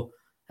that. So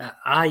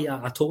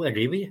I totally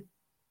agree with you.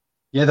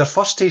 Yeah, their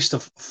first taste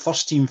of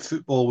first-team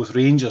football with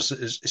Rangers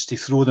is to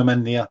throw them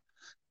in there,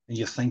 and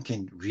you're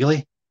thinking,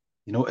 really?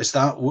 Is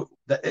that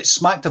it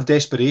smacked of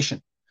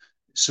desperation?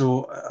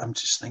 So I'm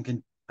just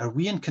thinking, are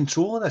we in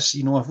control of this?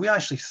 Have we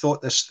actually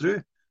thought this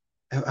through?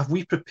 Have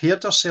we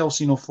prepared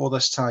ourselves, for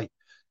this tie?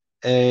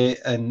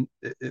 And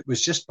it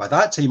was just, by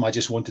that time, I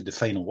just wanted the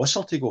final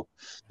whistle to go,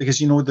 because,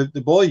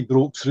 the boy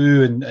broke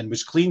through and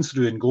was clean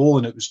through in goal,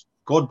 and it was,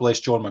 God bless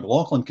John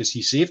McLaughlin, because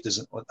he saved us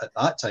at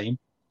that time.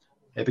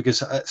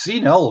 Because at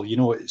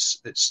 3-0,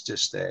 it's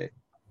just,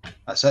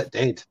 that's it,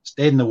 dead. It's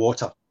dead in the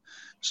water.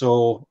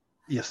 So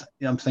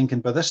I'm thinking,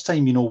 by this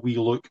time, we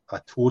look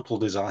a total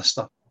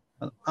disaster,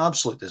 an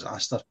absolute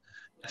disaster.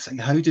 I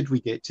think, how did we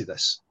get to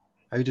this?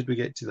 It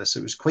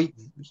was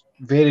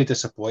very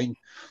disappointing.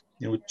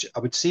 I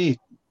would say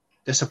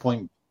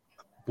disappointing,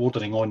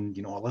 bordering on,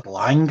 a little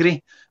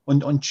angry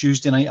on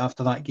Tuesday night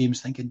after that game,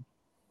 thinking,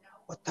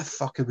 what the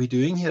fuck are we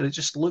doing here? It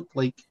just looked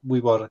like we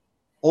were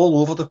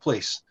all over the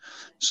place.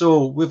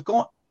 So we've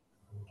got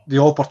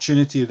the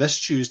opportunity this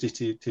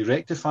Tuesday to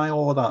rectify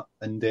all of that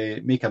and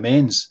make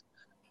amends.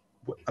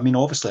 I mean,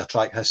 obviously, a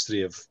track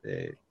history of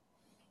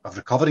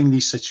recovering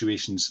these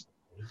situations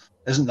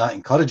isn't that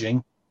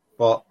encouraging,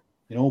 but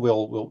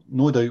we'll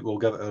no doubt we'll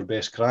give it our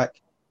best crack.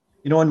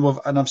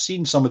 And I've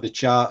seen some of the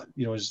chat.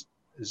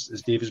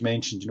 As Dave has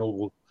mentioned,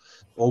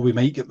 we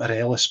might get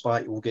Morelos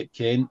back, we'll get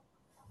Kent.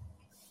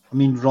 I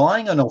mean,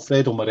 relying on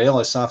Alfredo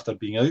Morelos after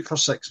being out for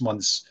 6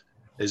 months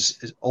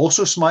is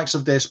also smacks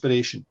of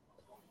desperation.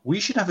 We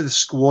should have the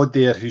squad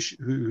there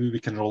who we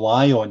can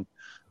rely on,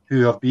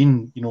 who have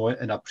been,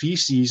 in a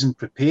pre-season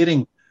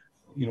preparing,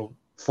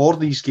 for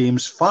these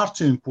games. Far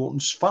too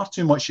important, far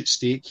too much at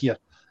stake here.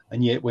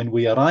 And yet when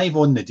we arrive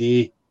on the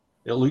day,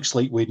 it looks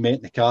like we'd met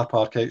in the car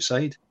park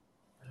outside.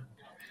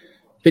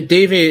 But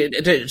Davey,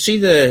 see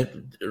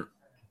the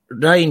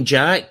Ryan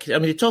Jack, I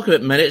mean, you talk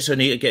about minutes and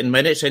getting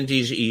minutes into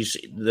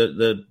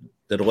the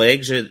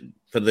legs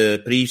for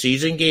the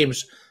pre-season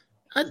games.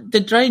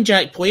 Did Ryan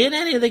Jack play in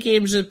any of the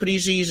games of the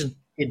pre-season?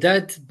 He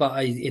did,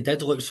 but he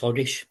did look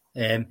sluggish.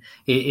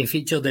 He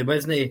featured, there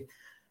wasn't he?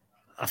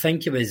 I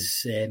think it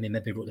was he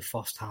maybe wrote the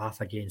first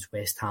half against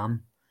West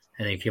Ham,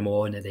 and then came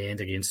on at the end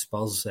against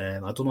Spurs. I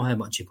don't know how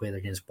much he played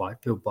against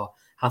Blackpool, but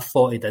I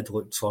thought he did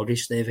look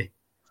sluggish, Davey.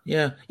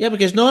 Yeah,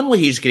 because normally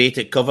he's great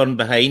at covering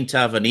behind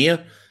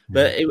Tavernier,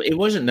 but it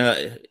wasn't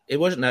that. It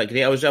wasn't that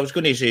great. I was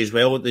going to say as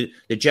well, the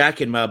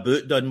Jack in my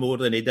boot done more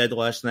than he did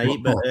last night,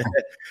 but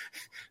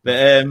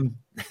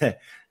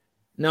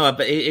no,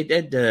 but he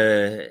did.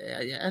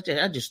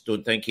 I just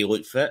don't think he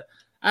looked fit.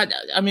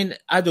 I mean,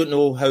 I don't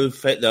know how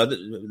fit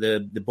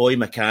the boy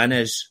McCann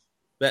is,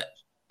 but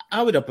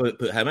I would have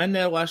put him in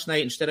there last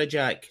night instead of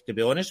Jack, to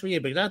be honest with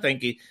you, because I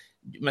think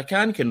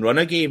McCann can run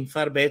a game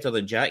far better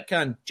than Jack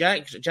can.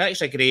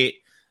 Jack's a great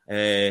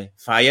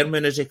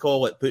fireman, as they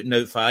call it, putting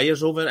out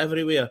fires over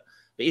everywhere.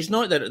 But he's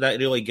not that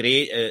really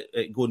great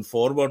at going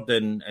forward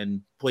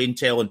and playing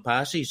telling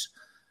passes.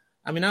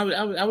 I mean,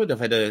 I would have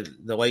had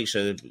the likes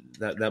of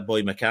that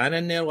boy McCann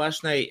in there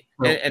last night.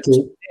 Well,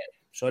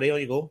 sorry,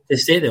 on you go. To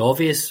state the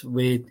obvious,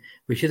 we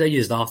should have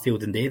used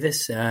Arfield and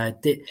Davis.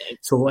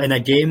 So in a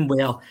game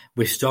where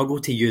we struggle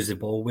to use the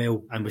ball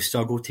well and we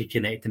struggle to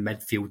connect the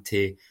midfield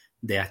to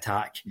the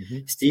attack,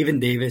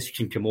 Stephen Davis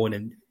can come on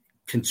and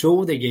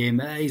control the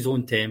game at his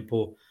own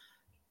tempo.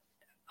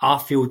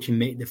 Arfield can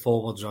make the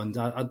forwards runs.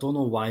 I don't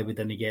know why we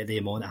didn't get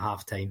them on at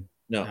half time.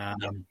 No.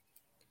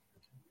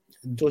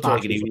 Totally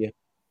agree with you.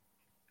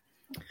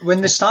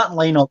 When the starting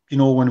lineup,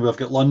 when we've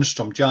got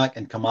Lundstrom, Jack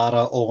and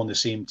Kamara all on the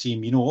same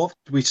team,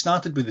 we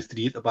started with the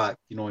three at the back,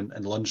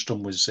 and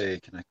Lundstrom was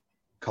kind of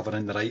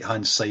covering the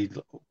right-hand side,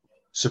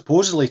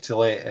 supposedly to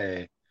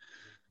let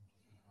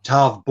to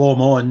have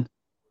Baws on,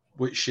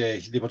 which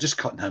they were just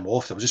cutting him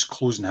off. They were just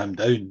closing him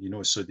down,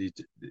 so they,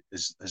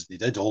 as they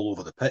did all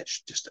over the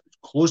pitch, just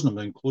closing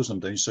him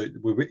down. So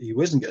he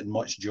wasn't getting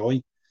much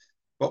joy.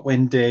 But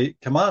when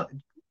Kamara,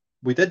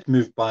 we did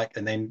move back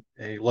and then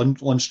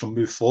Lundstrom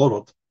moved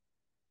forward,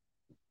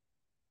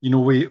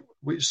 we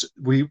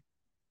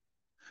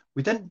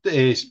didn't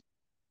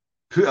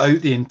put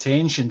out the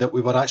intention that we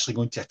were actually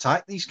going to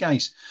attack these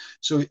guys.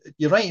 So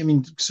you're right. I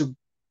mean, so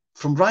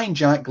from Ryan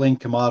Jack, Glenn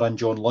Kamara and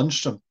John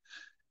Lundstrom,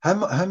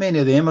 how many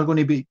of them are going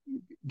to be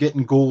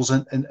getting goals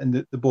in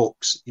the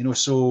box?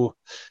 So,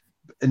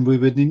 and we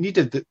would have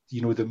needed the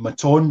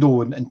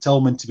Matondo and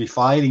Tillman to be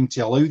firing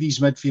to allow these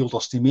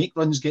midfielders to make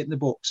runs, get in the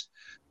box.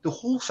 The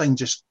whole thing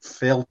just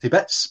fell to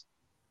bits.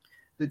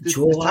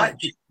 Excuse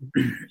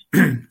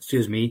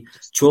me,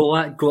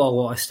 Cholak got a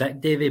lot of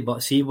stick, Davey,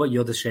 but see what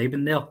you're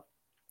describing there.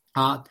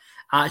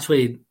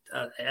 Actually,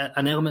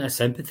 an element of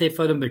sympathy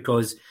for him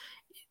because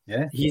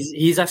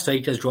he's a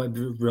striker who's got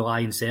to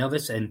rely on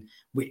service, and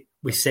we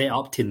set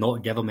up to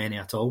not give him any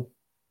at all.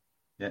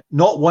 Yeah,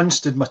 not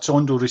once did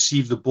Matondo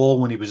receive the ball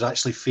when he was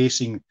actually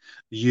facing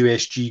the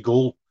USG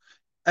goal.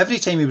 Every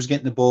time he was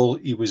getting the ball,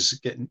 he was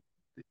getting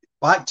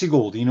back to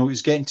goal. He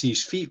was getting to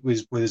his feet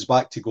with his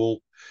back to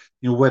goal.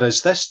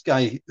 Whereas this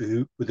guy,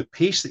 who with the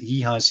pace that he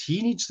has,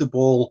 he needs the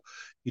ball,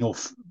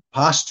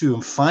 pass to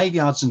him 5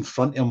 yards in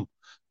front of him,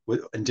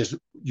 and just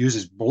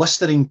uses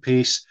blistering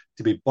pace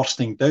to be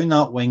bursting down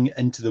that wing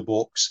into the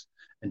box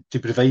and to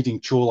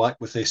providing Cholak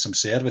with some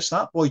service.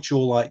 That boy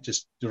Cholak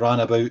just ran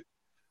about.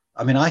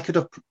 I mean, I could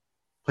have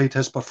played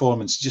his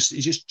performance.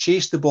 He just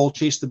chased the ball.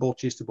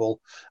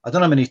 I don't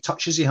know how many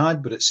touches he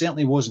had, but it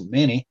certainly wasn't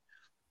many.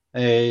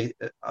 I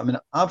mean,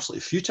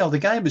 absolutely futile. The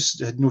guy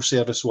had no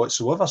service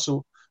whatsoever.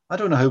 So I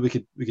don't know how we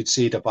could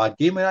say it a bad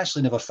game. We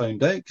actually never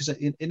found out because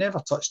he never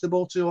touched the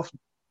ball too often.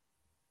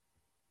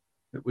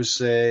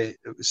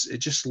 It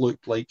just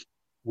looked like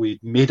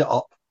we'd made it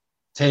up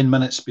 10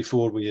 minutes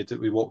before we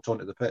walked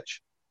onto the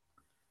pitch.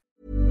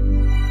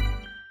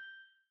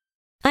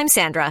 I'm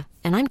Sandra,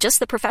 and I'm just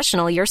the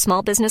professional your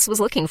small business was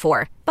looking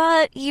for.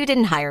 But you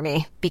didn't hire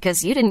me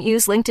because you didn't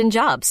use LinkedIn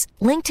Jobs.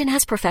 LinkedIn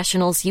has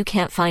professionals you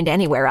can't find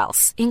anywhere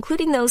else,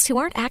 including those who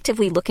aren't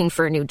actively looking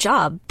for a new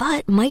job,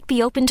 but might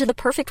be open to the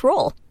perfect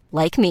role,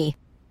 like me.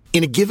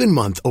 In a given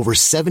month, over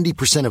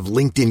 70% of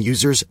LinkedIn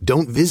users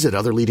don't visit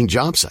other leading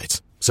job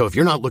sites. So if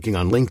you're not looking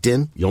on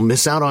LinkedIn, you'll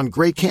miss out on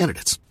great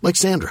candidates like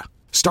Sandra.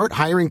 Start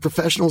hiring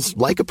professionals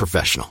like a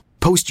professional.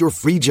 Post your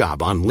free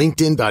job on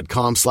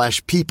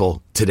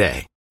linkedin.com/people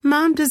today.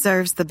 Mom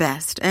deserves the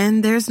best,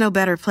 and there's no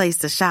better place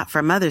to shop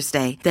for Mother's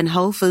Day than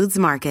Whole Foods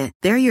Market.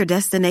 They're your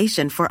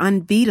destination for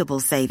unbeatable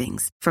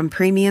savings, from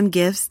premium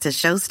gifts to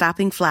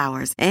show-stopping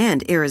flowers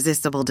and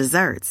irresistible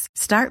desserts.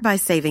 Start by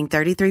saving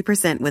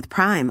 33% with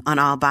Prime on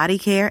all body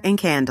care and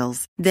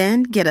candles.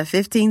 Then get a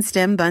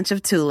 15-stem bunch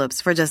of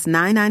tulips for just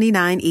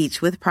 $9.99 each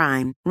with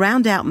Prime.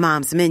 Round out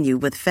Mom's menu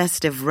with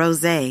festive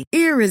rosé,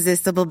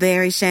 irresistible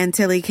berry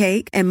chantilly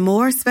cake, and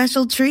more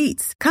special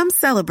treats. Come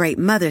celebrate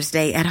Mother's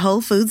Day at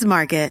Whole Foods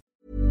Market.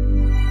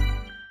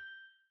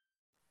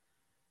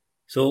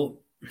 So,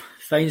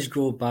 things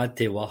go bad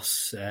to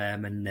worse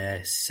in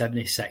the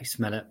 76th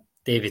minute.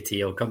 David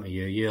T, I'll come to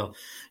you.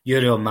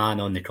 You're your man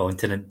on the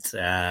continent.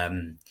 VAR,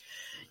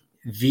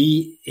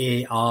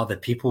 the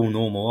people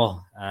no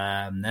more.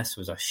 This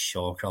was a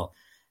shocker.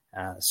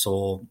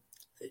 So,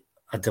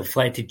 a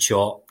deflected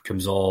shot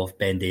comes off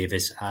Ben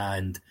Davies,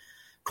 and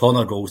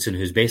Connor Goldson,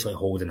 who's basically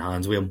holding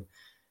hands with him,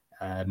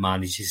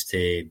 manages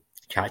to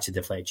catch a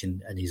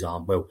deflection in his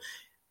arm. Well,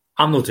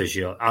 I'm not too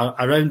sure.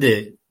 Around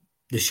the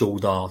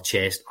shoulder,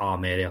 chest,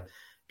 arm area,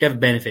 give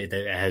benefit of the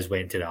doubt it has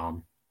went to the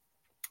arm.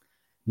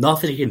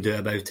 Nothing he can do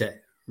about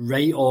it.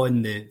 Right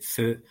on the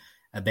foot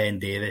of Ben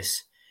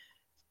Davies.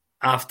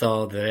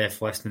 After the ref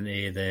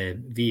listening to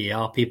the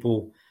VAR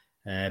people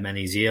in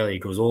his ear, he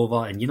goes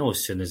over, and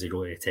as soon as they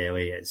go to the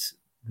telly, it's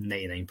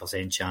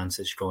 99% chance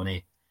it's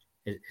going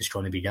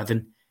to be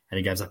given, and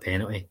he gives a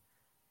penalty.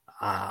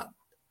 A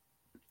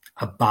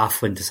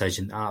baffling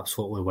decision,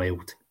 absolutely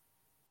wild.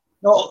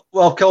 No,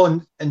 well,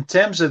 Colin, in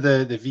terms of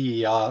the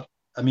VAR,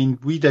 I mean,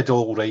 we did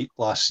all right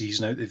last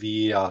season out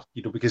the VAR,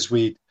 because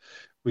we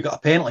got a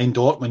penalty in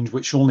Dortmund,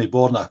 which only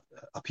Borna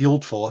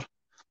appealed for,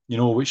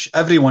 which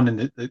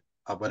everyone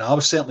when I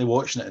was certainly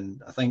watching it,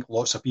 and I think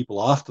lots of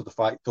people after the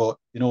fact thought,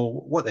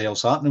 what the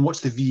hell's happening?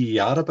 What's the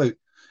VAR about?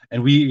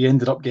 And we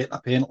ended up getting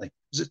a penalty.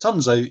 As it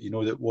turns out,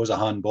 that it was a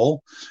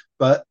handball.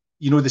 But,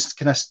 this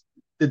kind of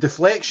the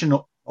deflection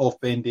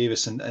of Ben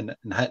Davies and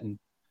hitting,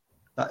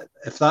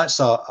 if that's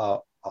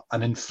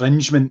an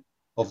infringement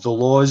of the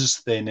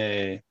laws, then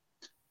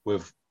we're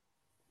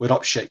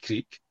up shit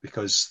creek,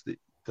 because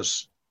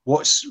there's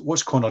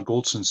what's Connor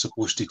Goldson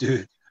supposed to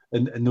do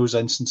in those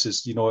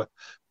instances?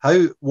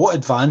 What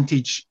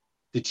advantage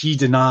did he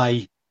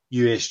deny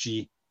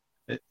USG?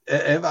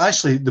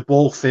 Actually, the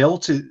ball fell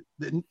to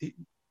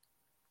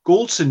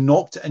Goldson,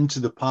 knocked it into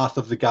the path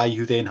of the guy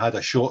who then had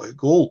a shot at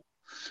goal.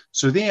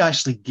 So they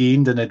actually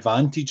gained an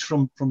advantage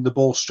from the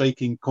ball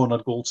striking Connor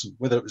Goldson,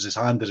 whether it was his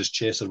hand or his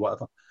chest or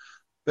whatever.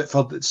 But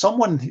for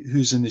someone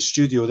who's in the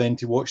studio then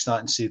to watch that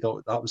and say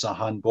that was a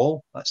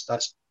handball,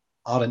 that's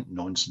arrant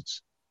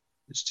nonsense.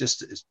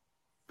 It's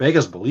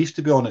beggars belief,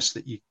 to be honest,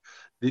 that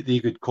they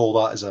could call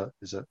that as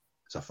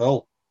a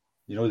foul.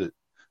 That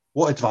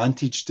what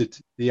advantage did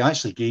they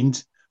actually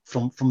gained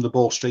from the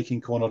ball striking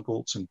Connor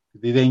Goldson?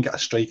 They then get a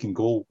striking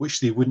goal,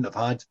 which they wouldn't have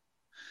had.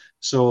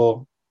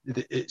 So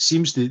it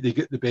seems they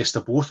get the best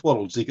of both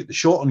worlds. They get the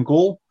shot on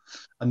goal,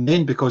 and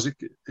then because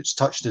it's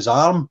touched his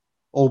arm,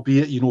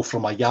 albeit,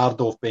 from a yard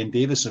off Ben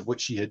Davies, of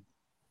which it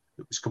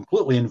was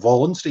completely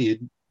involuntary.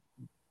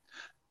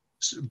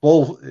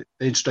 Ball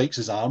then strikes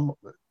his arm,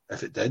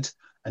 if it did,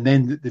 and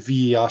then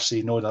the VAR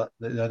say, no,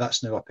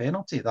 that's now a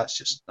penalty. That's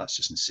just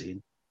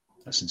insane.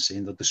 That's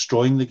insane. They're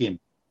destroying the game.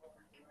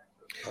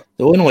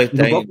 The only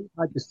thing...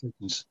 bad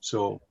decisions,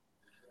 so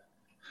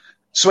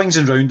swings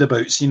and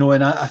roundabouts,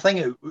 and I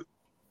think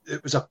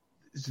it was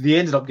they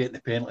ended up getting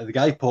the penalty. The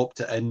guy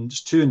popped it in.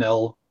 It's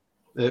 2-0.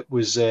 It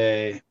was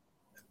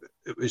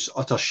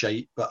utter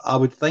shite, but I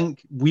would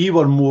think we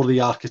were more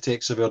the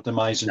architects of our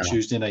demise on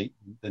Tuesday night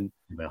than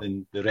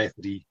the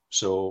referee.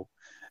 So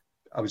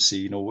I would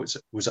say,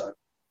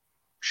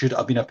 should it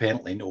have been a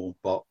penalty? No,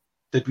 but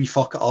did we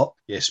fuck it up?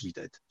 Yes, we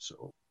did.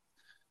 So,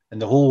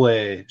 and the whole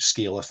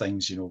scale of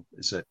things,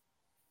 is that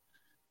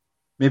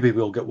maybe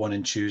we'll get one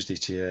on Tuesday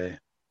to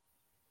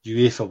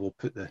UEFA will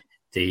put to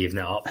even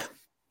it up.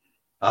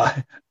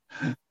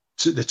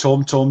 The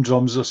tom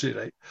drums, they'll say,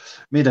 right,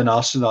 made an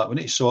arse of that. We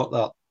need to sort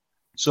that.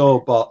 So,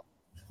 but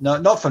no,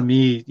 not for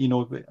me.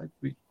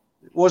 It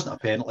wasn't a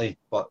penalty,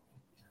 but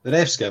the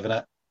ref's given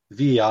it.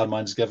 The VAR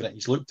man's given it.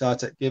 He's looked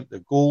at it, gave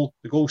the goal.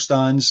 The goal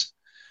stands.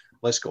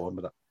 Let's go on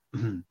with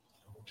it.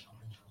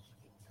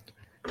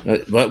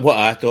 What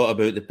I thought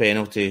about the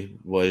penalty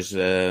was,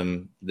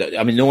 the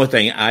only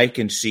thing I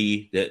can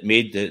see that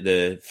made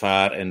the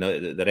VAR and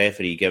the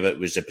referee give it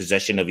was the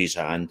position of his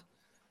hand,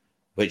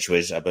 which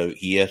was about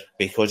here,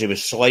 because he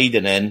was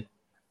sliding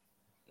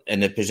in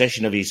the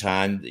position of his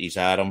hand, his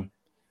arm.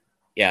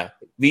 Yeah,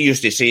 we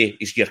used to say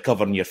you're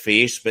covering your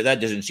face, but that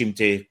doesn't seem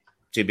to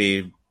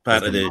be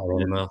part of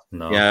the.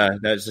 No. Yeah,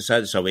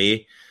 that's a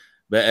way.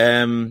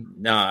 But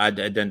no, I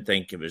didn't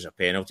think it was a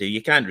penalty.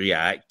 You can't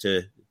react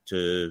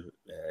to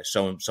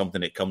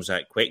something that comes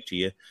that quick to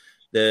you.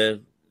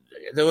 The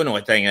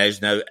only thing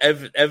is now,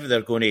 if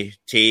they're going to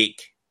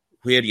take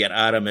where your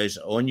arm is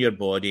on your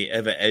body,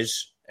 if it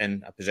is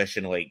in a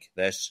position like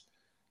this,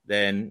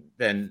 then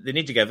they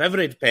need to give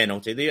every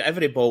penalty.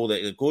 Every ball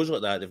that goes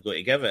like that, they've got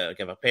to give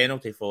a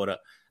penalty for it.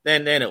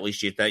 Then at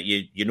least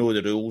you know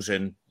the rules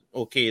and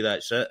okay,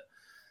 that's it.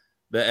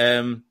 But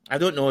I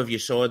don't know if you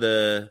saw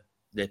the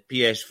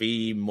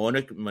PSV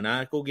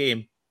Monaco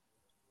game.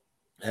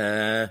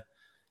 The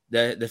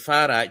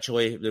VAR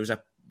actually, there was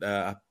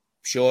a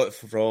shot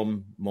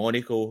from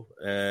Monaco,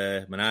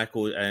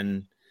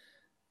 and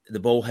the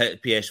ball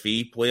hit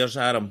PSV player's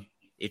arm.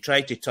 He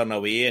tried to turn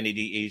away and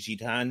he's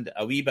hand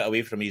a wee bit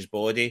away from his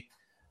body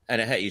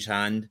and it hit his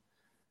hand.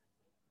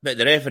 But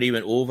the referee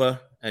went over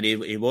and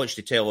he watched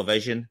the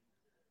television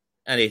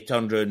and he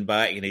turned round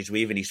back and he's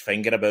waving his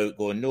finger about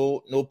going,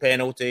 no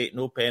penalty,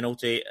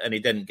 and he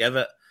didn't give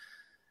it.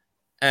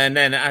 And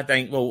then I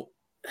think, well,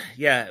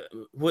 yeah,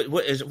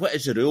 what is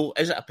the rule?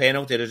 Is it a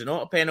penalty or is it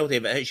not a penalty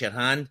if it hits your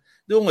hand?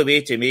 The only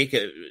way to make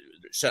it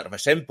sort of a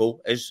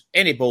simple is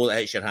any ball that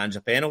hits your hand's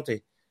a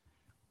penalty.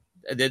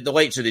 The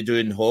likes of they do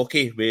in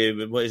hockey,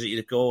 what is it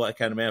they call it? I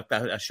can't remember,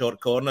 a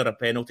short corner, a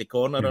penalty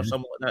corner or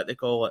something like that they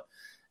call it,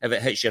 if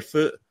it hits your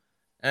foot.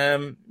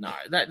 No,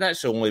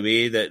 that's the only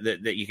way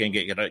that you can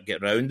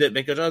get around it,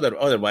 because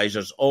otherwise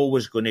there's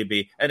always going to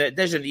be, and it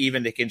doesn't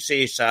even, they can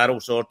say VAR will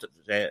sort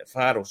it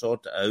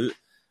out,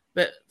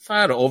 but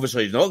VAR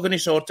obviously is not going to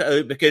sort it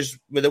out, because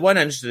with the one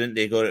incident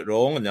they got it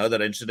wrong and the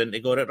other incident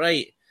they got it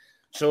right.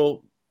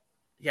 So,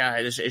 yeah,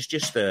 it's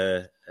just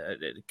a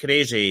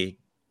crazy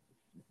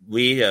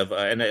way of,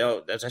 and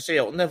as I say,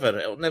 it'll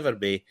never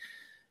be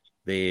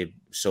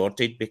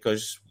sorted,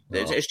 because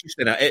it's just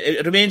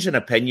it remains an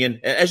opinion.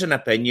 It is an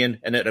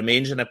opinion, and it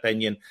remains an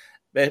opinion,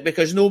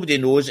 because nobody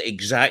knows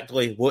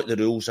exactly what the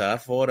rules are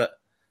for it.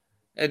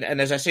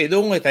 And as I say, the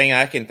only thing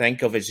I can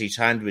think of is his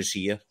hand was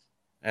here,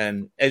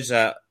 and is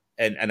that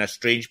in a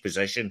strange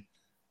position.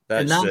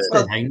 That's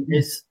the thing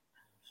is,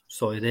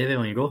 sorry, David,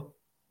 when you go.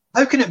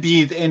 How can it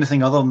be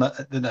anything other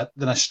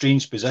than a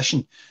strange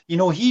position? You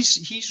know, he's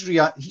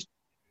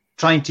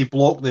trying to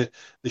block the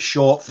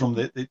shot from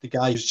the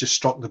guy who's just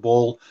struck the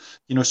ball.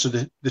 You know, so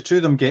the two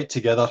of them get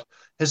together.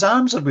 His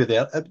arms are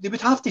there. They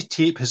would have to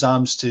tape his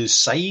arms to his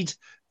side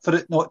for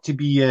it not to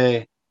be,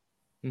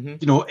 you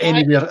know,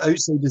 anywhere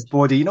outside his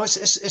body. You know,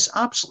 it's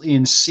absolutely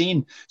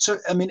insane. So,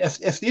 I mean,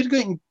 if they're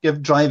going to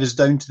give drivers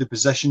down to the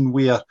position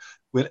where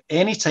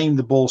any time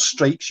the ball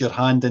strikes your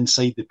hand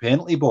inside the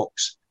penalty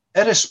box,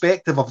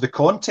 irrespective of the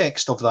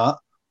context of that,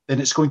 then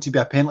it's going to be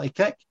a penalty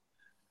kick.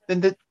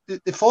 Then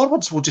the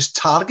forwards will just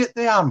target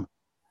the arm.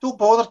 Don't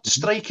bother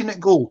striking at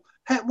goal.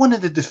 Hit one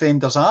of the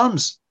defenders'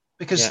 arms,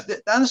 because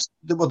that's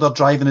what they're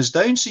driving us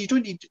down. So you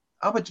don't need.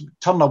 I would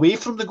turn away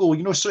from the goal.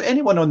 You know, so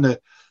anyone on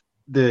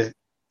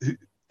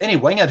any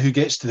winger who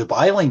gets to the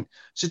byline,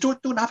 so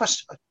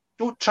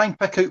don't try and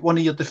pick out one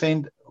of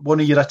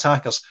your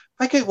attackers.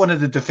 Pick out one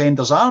of the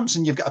defenders' arms,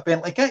 and you've got a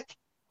penalty kick.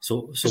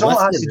 So all it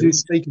has to do is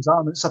strike his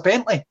arm. It's a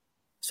penalty.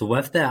 So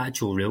with the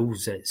actual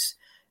rules, it's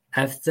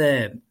if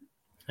the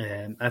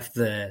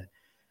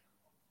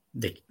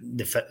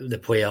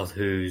player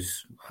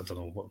who's, I don't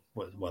know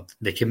what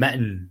the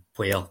committing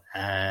player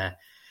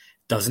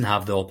doesn't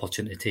have the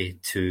opportunity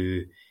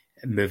to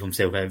move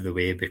himself out of the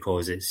way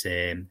because it's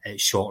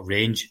short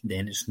range,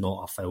 then it's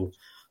not a foul.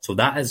 So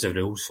that is the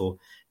rule. So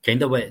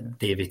kind of what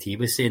David T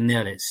was saying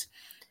there, it's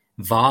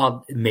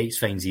VAR makes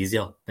things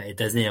easier, but it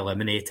doesn't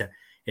eliminate it.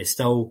 It's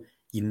still,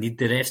 you need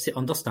the refs to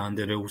understand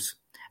the rules,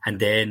 and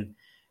then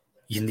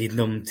you need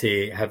them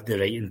to have the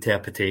right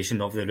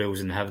interpretation of the rules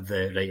and have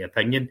the right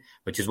opinion,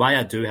 which is why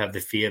I do have the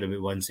fear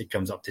about once it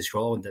comes up to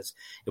Scotland,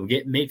 it'll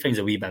make things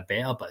a wee bit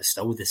better, but it's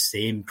still the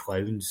same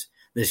clowns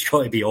that's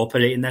got to be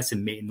operating this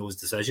and making those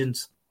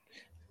decisions.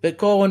 But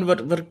Colin, we're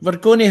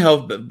going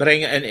to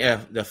bring it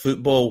into the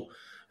football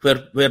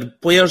where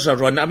players are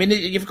running. I mean,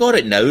 you've got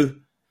it now.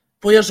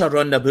 Players are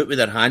running about with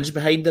their hands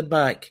behind their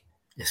back.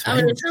 I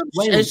mean,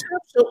 it's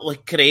absolutely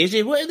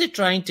crazy. What are they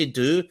trying to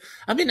do?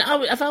 I mean,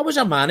 if I was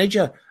a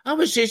manager, I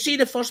would say, see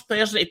the first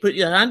person to put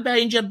your hand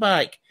behind your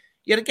back,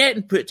 you're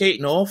getting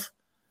taken off.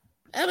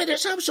 I mean,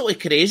 it's absolutely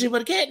crazy.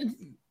 We're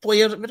getting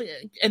players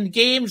in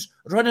games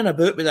running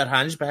about with their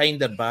hands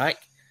behind their back.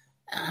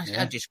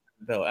 I just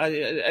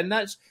and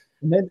that's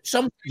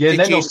something. Yeah, and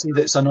then they'll say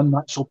that it's an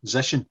unnatural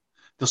position.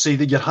 They'll say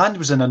that your hand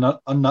was in an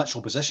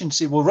unnatural position.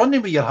 Say, well,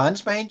 running with your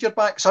hands behind your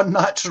back is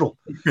unnatural.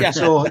 Yeah,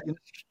 so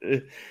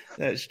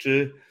that's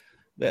true.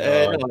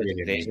 But,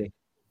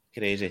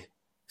 crazy.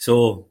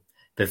 So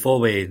before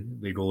we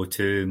go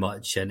too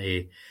much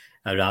into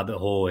a rabbit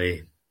hole,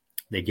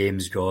 the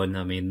game's gone.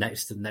 I mean,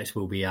 next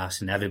we'll be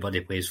asking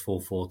everybody plays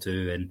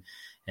 4-4-2,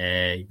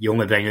 and you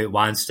only bring out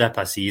one strip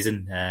a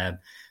season.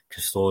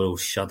 Castore will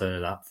shudder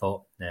at that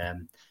thought.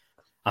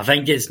 I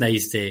think it's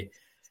nice to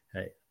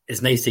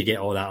get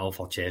all that off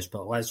our chest,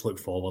 but let's look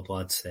forward,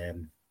 lads.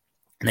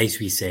 Nice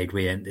wee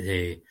segue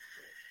into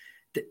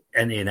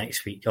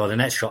next week, or the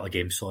next couple of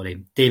games,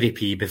 sorry. Davy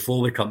P,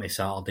 before we come to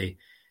Saturday,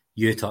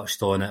 you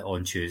touched on it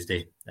on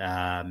Tuesday,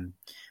 but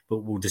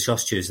we'll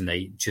discuss Tuesday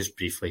night just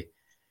briefly.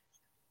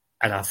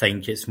 And I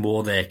think it's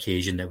more the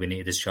occasion that we need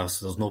to discuss.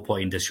 There's no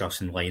point in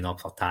discussing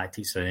lineup or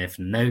tactics or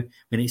anything now.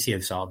 We need to see how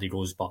Saturday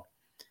goes. But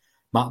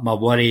my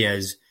worry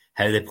is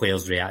how the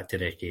players react to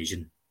the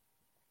occasion.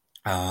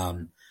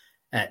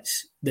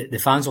 It's the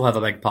fans will have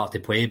a big part to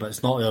play, but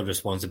it's not our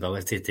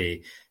responsibility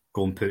to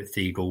go and put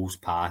 3 goals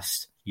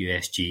past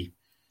USG.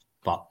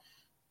 But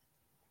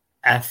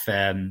if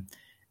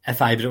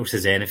Ibrox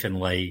is anything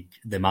like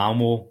the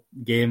Malmo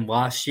game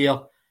last year,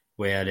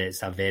 where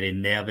it's a very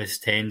nervous,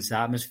 tense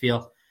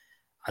atmosphere,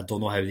 I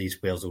don't know how these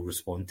players will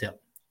respond to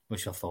it.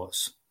 What's your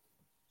thoughts?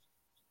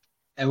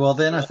 Well,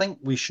 then I think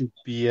we should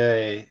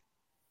be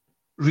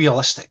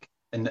realistic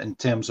in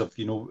terms of,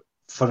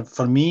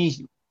 for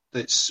me,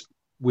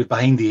 we're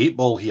behind the 8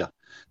 ball here.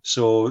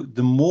 So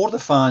the more the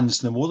fans,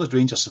 the more the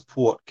Rangers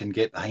support can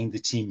get behind the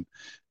team,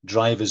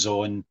 drive us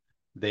on,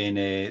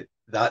 then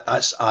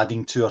that's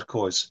adding to our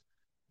cause.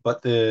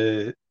 But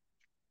the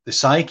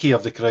psyche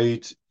of the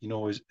crowd,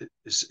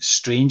 is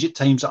strange at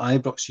times at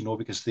Ibrox,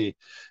 because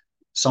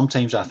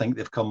sometimes I think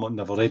they've come and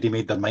they've already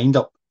made their mind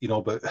up,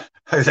 about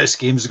how this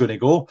game's going to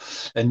go,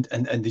 and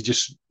they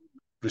just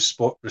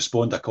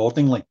respond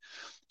accordingly.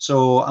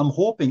 So I'm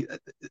hoping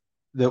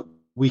that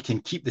we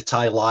can keep the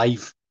tie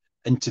live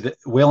into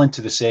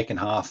the second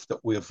half. That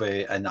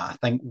and I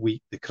think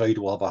the crowd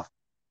will have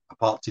a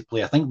part to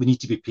play. I think we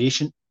need to be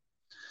patient.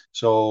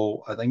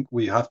 So I think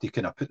we have to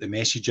kind of put the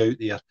message out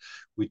there.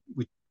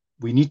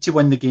 We need to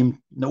win the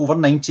game over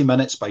 90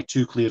 minutes by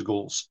 2 clear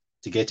goals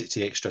to get it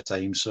to extra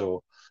time.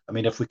 So, I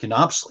mean, if we can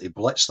absolutely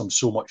blitz them,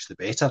 so much the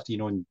better,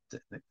 in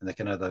the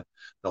kind of the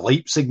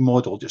Leipzig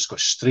model, just go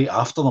straight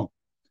after them,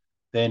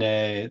 then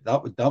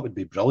that would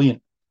be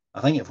brilliant. I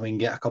think if we can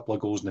get a couple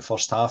of goals in the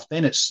first half,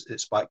 then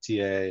it's back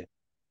to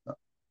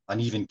an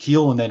even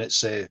keel, and then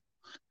it's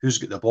who's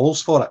got the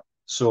balls for it.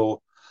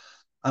 So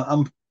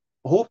I'm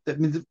hope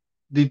that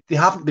they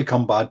haven't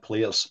become bad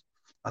players.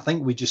 I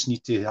think we just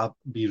need to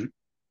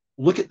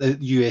look at the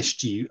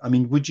USG. I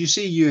mean, would you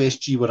say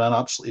USG were an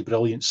absolutely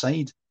brilliant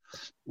side?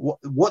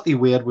 What they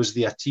were was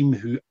a team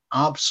who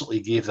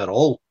absolutely gave their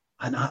all.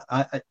 And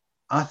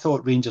I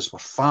thought Rangers were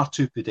far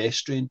too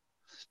pedestrian.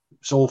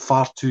 It's all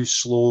far too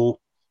slow,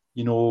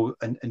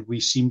 and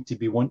we seem to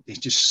be wanting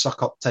to just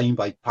suck up time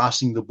by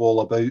passing the ball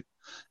about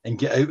and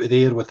get out of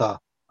there with a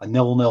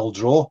 0-0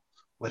 draw.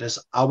 Whereas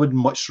I would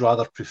much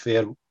rather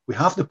prefer, we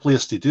have the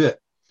players to do it,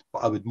 but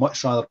I would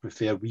much rather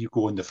prefer we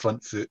go on the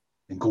front foot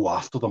and go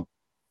after them.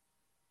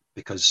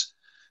 Because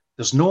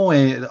there's no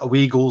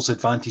away goals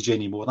advantage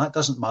anymore. That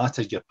doesn't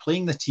matter. You're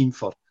playing the team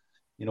for,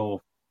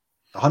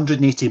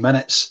 180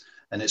 minutes,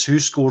 and it's who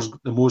scores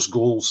the most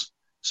goals.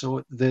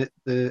 So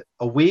the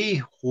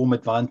away home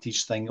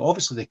advantage thing,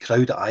 obviously the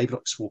crowd at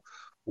Ibrox will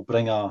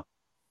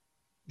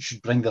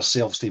should bring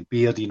themselves to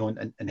bear,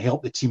 and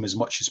help the team as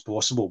much as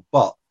possible.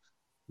 But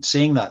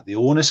saying that, the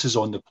onus is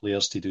on the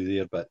players to do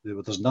their bit.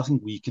 There's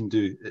nothing we can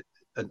do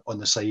on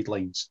the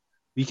sidelines.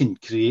 We can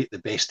create the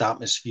best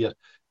atmosphere,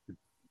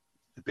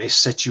 the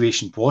best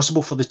situation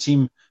possible for the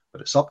team,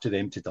 but it's up to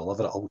them to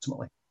deliver it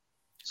ultimately.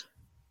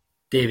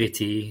 Davey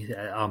T,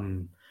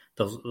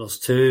 there's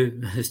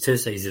two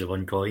sides of the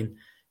one coin.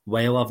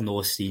 While I've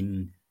not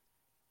seen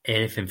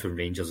anything from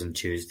Rangers on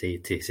Tuesday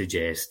to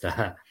suggest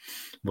that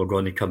we're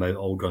going to come out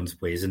all guns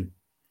blazing,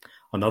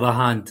 on the other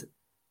hand,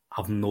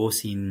 I've not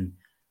seen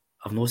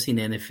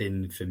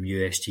anything from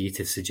USG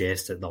to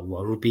suggest that they're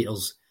world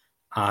beaters.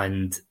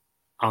 And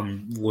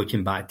I'm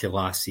looking back to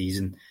last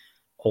season,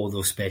 all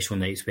those special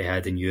nights we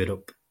had in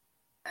Europe,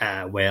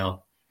 where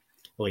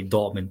like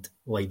Dortmund,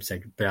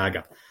 Leipzig,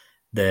 Braga,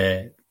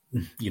 the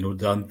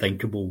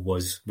unthinkable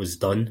was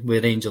done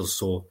with Rangers.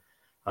 So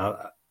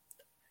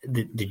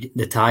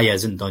the tie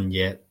isn't done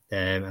yet,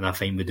 and I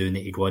find we do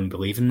need to go and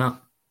believe in that.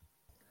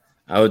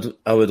 I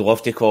would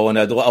love to call, and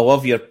I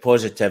love your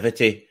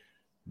positivity,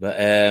 but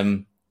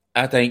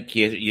I think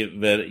you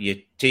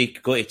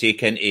got to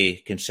take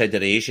into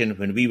consideration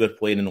when we were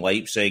playing in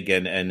Leipzig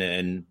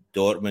and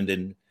Dortmund,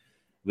 and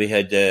we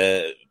had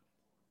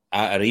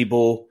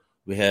Aribo,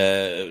 we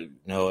had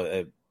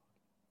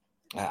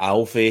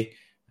Alfie,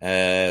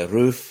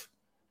 Roof,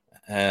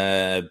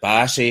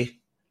 Bassi.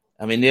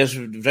 I mean, there's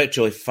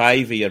literally 4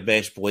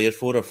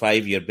 or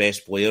 5 of your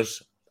best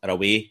players are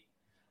away,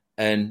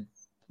 and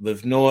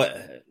we've not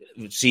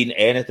seen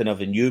anything of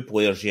the new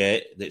players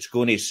yet that's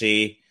going to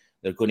say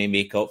they're going to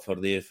make up for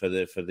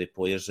the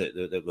players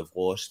that we've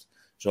lost.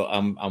 So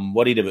I'm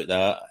worried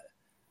about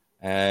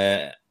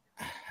that.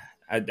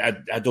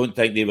 I don't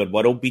think they were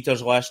world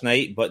beaters last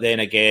night, but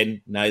then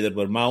again, neither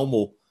were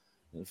Malmo.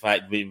 In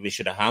fact, we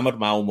should have hammered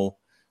Malmo.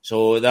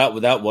 So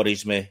that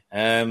worries me.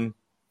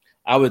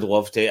 I would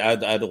love to.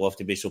 I'd love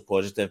to be so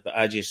positive, but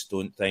I just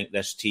don't think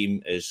this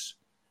team is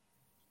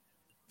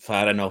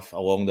far enough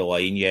along the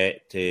line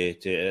yet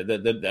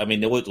to I mean,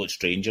 they looked like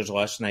strangers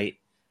last night.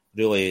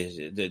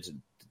 Really,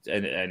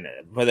 and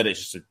whether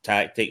it's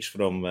tactics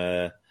from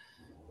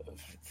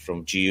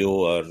Gio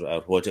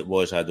or what it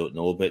was, I don't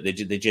know. But they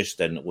just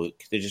didn't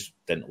look. They just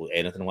didn't look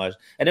anything like.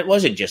 And it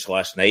wasn't just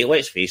last night.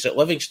 Let's face it,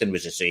 Livingston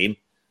was the same.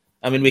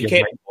 I mean, we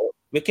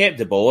kept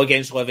the ball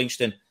against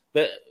Livingston.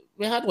 but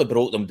we hardly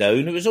broke them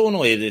down. It was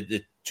only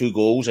the 2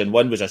 goals, and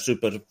one was a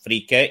super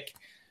free kick.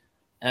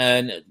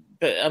 But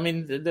I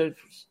mean, it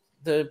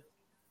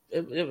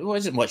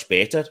wasn't much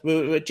better.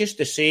 We were just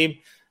the same.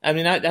 I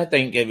mean, I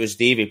think it was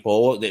Davy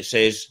Pollock that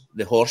says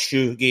the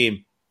horseshoe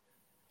game.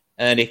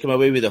 And he came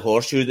away with the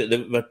horseshoe.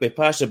 That we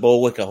pass the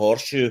ball like a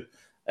horseshoe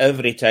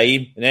every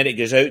time. And then it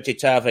goes out to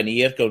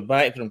Tavernier, goes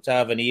back from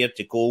Tavernier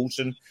to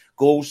Goulson,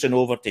 Goulson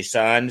over to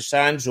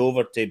Sands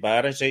over to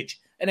Barisic,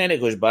 and then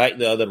it goes back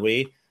the other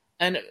way.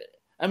 And,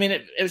 I mean,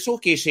 it was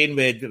okay saying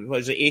we had,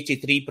 was it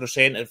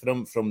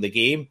 83% from the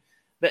game.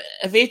 But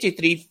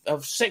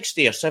if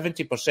 60 or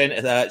 70%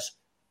 of that's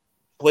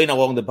playing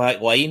along the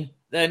back line,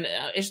 then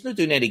it's not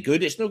doing any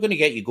good. It's not going to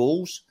get you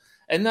goals.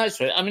 And that's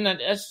what, I mean,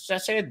 as I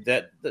said,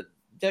 that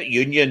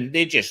Union,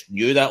 they just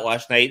knew that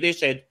last night. They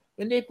said,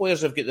 when the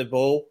players have got the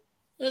ball,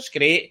 that's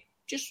great.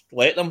 Just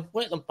let them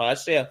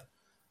pass there.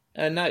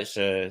 And that's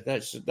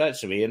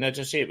the way. And as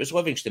I say, it was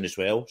Livingston as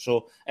well.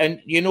 So, and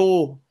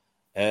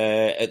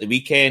at the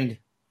weekend,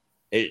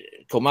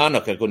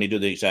 Kilmarnock are going to do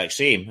the exact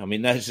same. I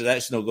mean,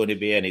 that's not going to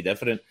be any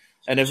different.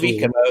 And if we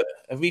come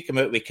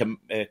out with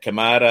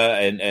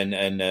Kamara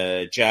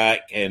and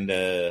Jack and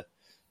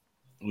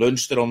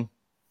Lundstrom,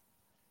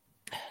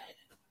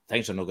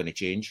 things are not going to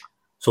change.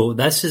 So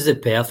this is the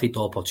perfect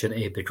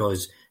opportunity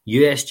because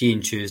USG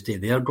on Tuesday,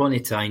 they're going to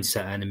try and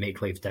sit in and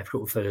make life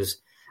difficult for us,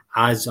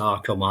 as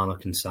are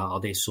Kilmarnock on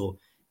Saturday. So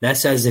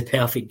this is the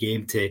perfect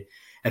game to,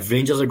 if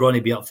Rangers are going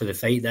to be up for the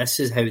fight, this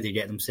is how they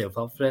get themselves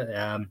up for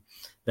it.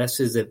 This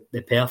is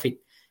the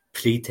perfect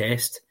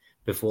pre-test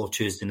before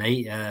Tuesday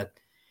night.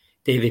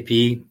 Davy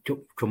P,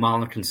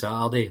 Kilmarnock on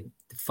Saturday,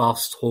 the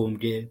first home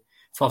game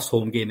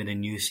in the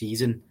new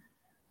season.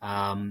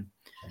 I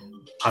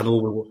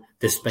know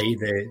despite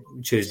the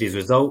Tuesday's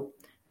result,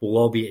 we'll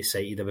all be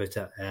excited about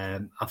it.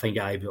 I think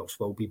Ibrox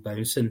will be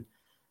bouncing.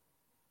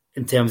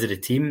 In terms of the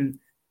team,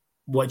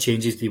 what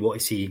changes do you want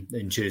to see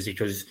in Tuesday?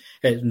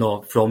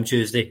 From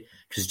Tuesday,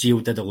 because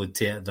Gio did allude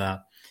to it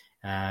that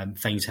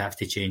things have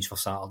to change for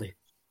Saturday.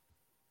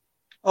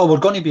 Oh, we're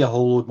going to be a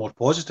whole load more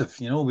positive.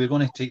 We're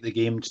going to take the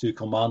game to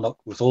Kilmarnock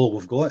with all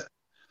we've got.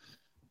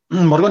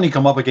 We're going to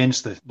come up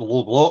against the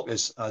low block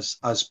as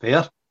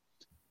per.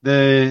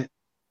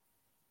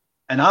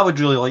 And I would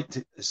really like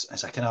to,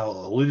 as I kind of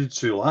alluded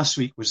to last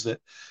week, was that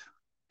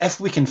if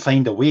we can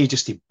find a way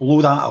just to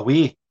blow that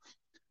away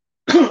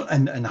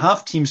and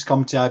have teams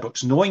come to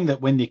Ibrox knowing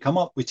that when they come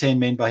up with 10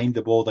 men behind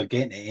the ball, they're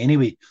getting it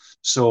anyway.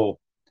 So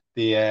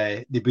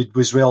they would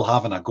as well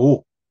having a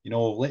go.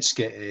 Let's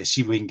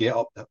see if we can get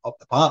up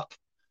the park.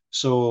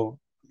 So,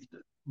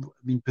 I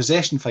mean,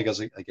 possession figures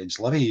against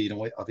Livy,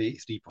 of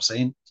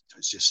 83%,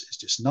 it's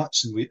just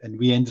nuts. And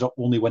we ended up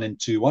only winning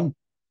 2-1.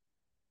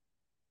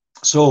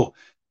 So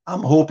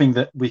I'm hoping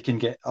that we can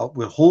get up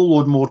with a whole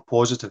load more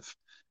positive,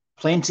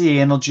 plenty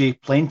of energy,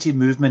 plenty of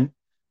movement.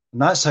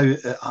 And that's how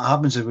it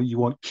happens. You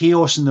want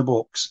chaos in the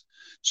box.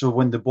 So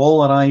when the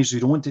ball arrives, you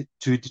don't want it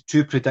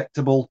too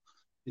predictable.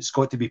 It's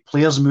got to be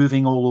players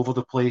moving all over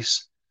the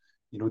place.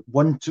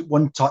 One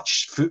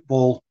touch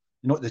football.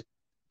 The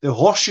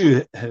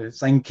horseshoe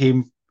thing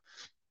came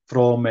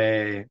from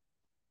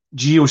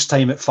Gio's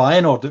time at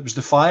Feyenoord. It was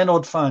the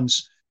Feyenoord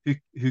fans who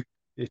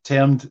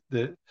termed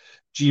the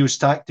Gio's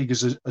tactic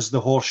as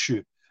the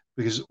horseshoe,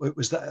 because it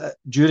was that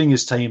during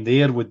his time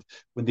there when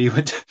they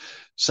would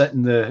sit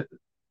in the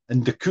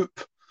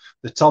coop,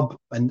 the tub,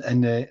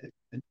 and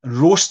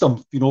roast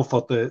them,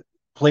 for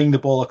playing the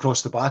ball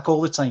across the back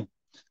all the time.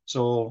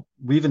 So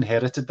we've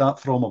inherited that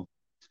from him.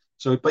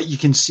 So, but you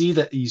can see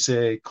that he's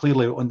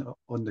clearly on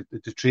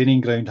the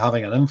training ground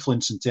having an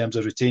influence in terms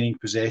of retaining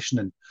possession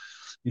and,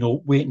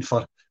 waiting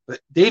for. But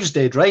Dave's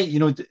dead right.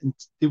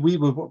 We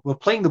were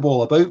playing the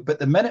ball about, but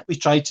the minute we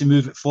tried to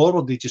move it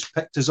forward, they just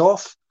picked us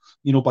off,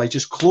 by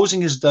just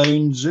closing us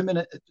down, zooming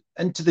it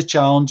into the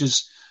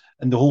challenges,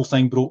 and the whole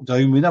thing broke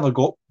down. We never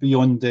got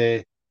beyond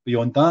that.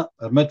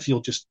 Our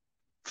midfield just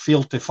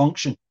failed to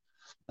function,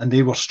 and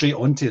they were straight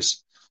onto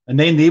us. And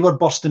then they were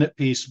bursting at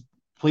pace,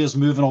 players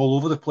moving all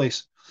over the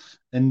place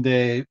and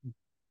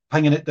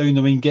pinging it down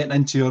the wing, getting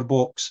into our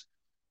box.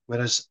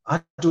 Whereas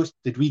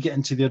did we get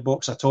into their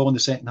box at all in the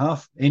second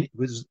half?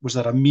 Was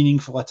there a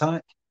meaningful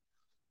attack?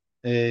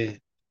 I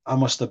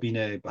must have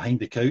been behind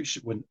the couch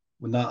when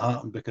that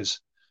happened,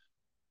 because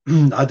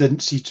I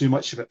didn't see too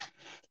much of it.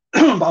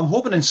 But I'm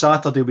hoping on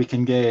Saturday we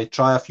can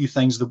try a few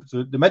things. The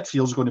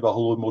midfield is going to be a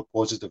whole lot more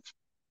positive.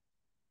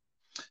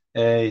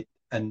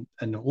 And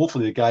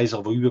hopefully the guys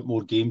have a wee bit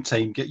more game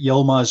time. Get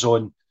Yilmaz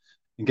on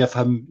and give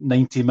him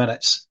 90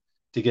 minutes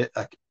to get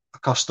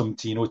accustomed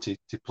to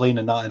playing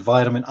in that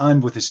environment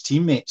and with his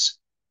teammates,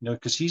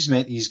 because he's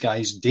met these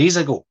guys days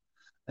ago,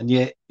 and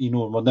yet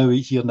we're now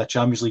here in the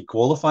Champions League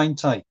qualifying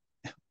tie.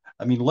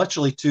 I mean,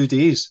 literally 2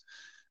 days.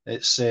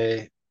 It's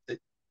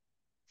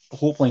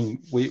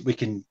hoping we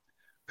can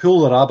pull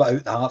the rabbit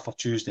out the hat for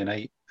Tuesday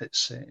night.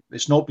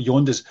 It's not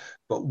beyond us,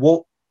 but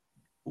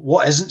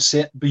what isn't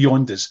set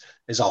beyond us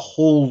is a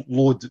whole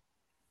load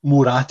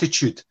more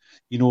attitude,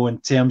 in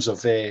terms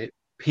of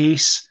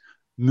pace,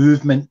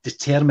 movement,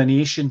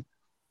 determination.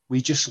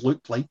 we just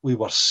looked like we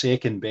were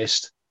second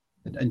best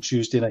in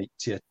Tuesday night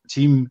to a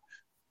team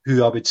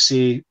who I would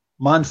say,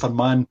 man for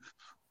man,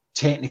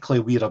 technically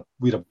we're a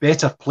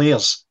better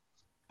players,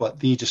 but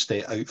they just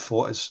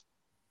outfought us,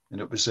 and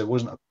it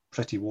wasn't a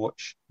pretty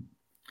watch.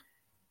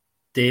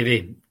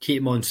 Davey,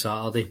 keep him on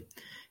Saturday.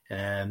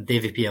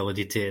 Davey P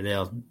alluded to it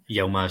there,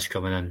 Yilmaz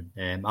coming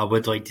in. I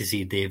would like to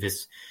see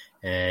Davis,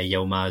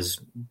 Yilmaz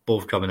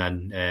both coming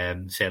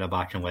in, centre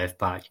back and left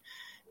back.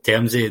 In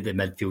terms of the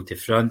midfield to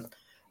front,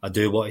 I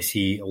do want to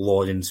see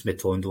Lawrence,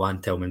 Matondo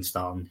and Tillman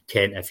starting,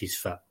 Kent if he's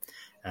fit,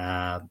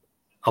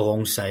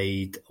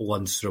 alongside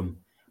Lundstrom,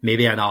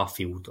 maybe an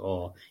outfield,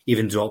 or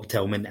even drop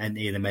Tillman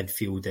into the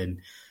midfield and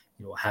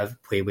have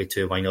play with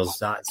two wingers.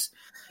 That's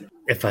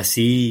if I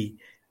see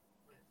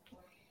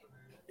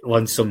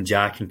Lundstrom,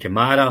 Jack and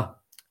Kamara,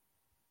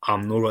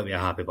 I'm not going to be a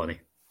happy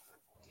bunny.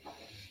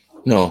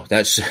 No,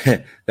 that's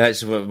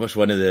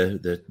one of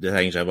the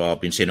things I've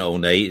been saying all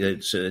night.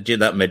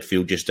 That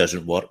midfield just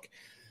doesn't work.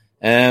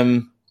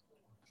 I'm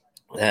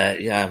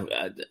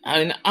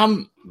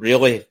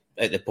really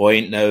at the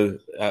point now.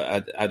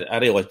 I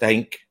really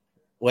think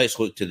let's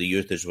look to the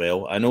youth as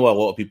well. I know a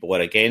lot of people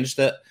are against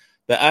it,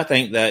 but I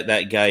think that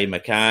guy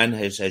McCann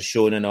has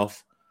shown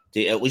enough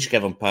to at least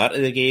give him part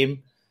of the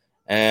game.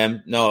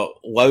 Now,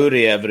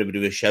 Lowry, everybody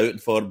was shouting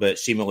for, but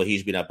seemingly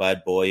he's been a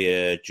bad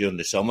boy during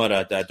the summer.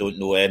 I don't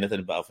know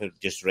anything, but I've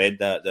just read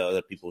that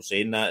other people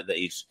saying that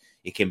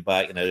he came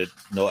back in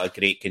not a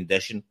great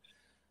condition.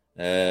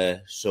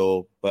 But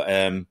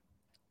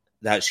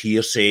that's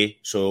hearsay,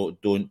 so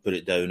don't put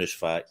it down as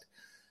fact.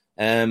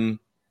 But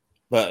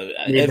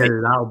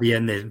that'll be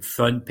in the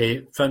front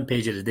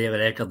page of the Daily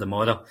Record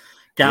tomorrow.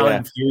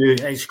 Gallant View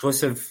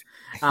exclusive.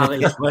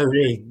 Alex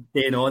Lowry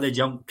doing all the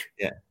junk.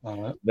 Yeah,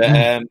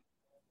 but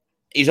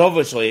he's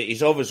obviously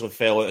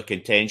fell out of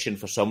contention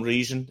for some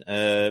reason.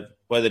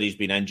 Whether he's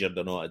been injured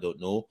or not, I don't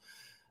know.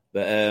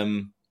 But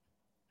I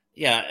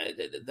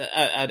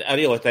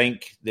really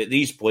think that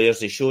these players,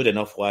 they showed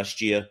enough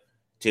last year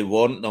to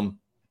warrant them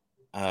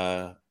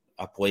a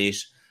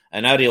place.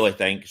 And I really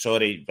think,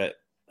 but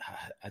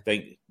I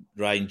think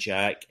Ryan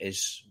Jack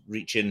is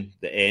reaching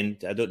the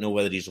end. I don't know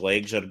whether his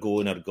legs are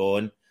going or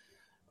gone,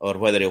 or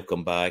whether he'll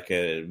come back.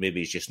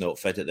 Maybe he's just not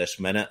fit at this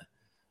minute.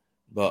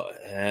 But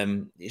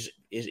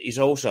he's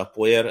also a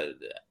player.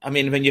 I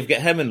mean, when you've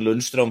got him and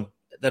Lundstrom,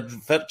 they're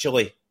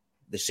virtually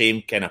the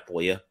same kind of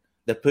player.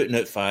 They're putting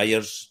out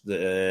fires,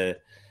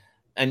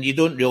 and you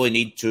don't really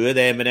need two of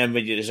them. And then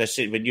when you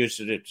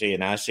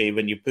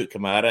put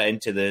Kamara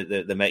into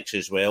the mix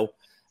as well,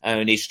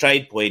 and he's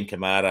tried playing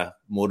Kamara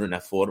more in a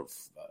forward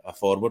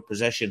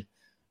position,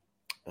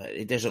 but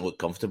he doesn't look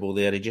comfortable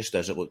there. He just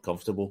doesn't look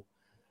comfortable.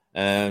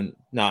 I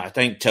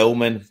think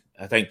Tillman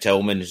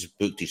has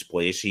booked his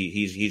place.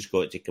 He's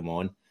got to come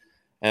on.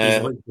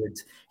 He's looked good.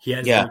 He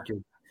has looked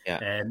good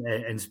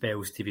in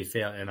spells, to be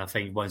fair. And I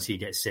think once he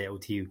gets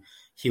settled,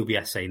 he'll be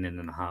a signing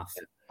and a half.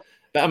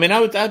 But I mean,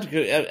 I'd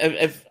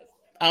if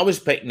I was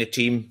picking the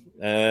team,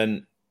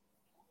 and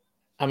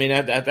I mean,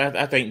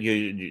 I think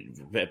you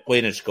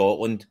playing in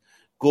Scotland,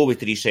 go with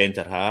 3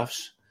 centre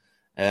halves,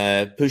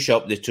 push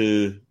up the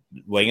 2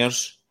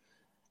 wingers,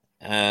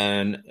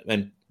 and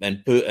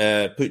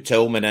put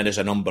Tillman in as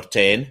a number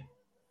 10,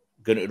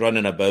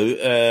 running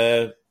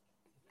about.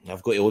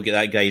 I've got to look at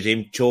that guy's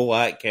name,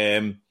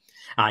 Cholak.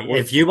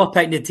 If you were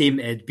picking the team,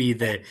 it'd be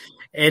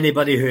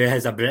anybody who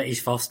has a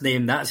British first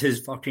name. That's who's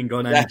fucking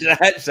gone in.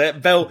 That's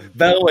it. Bill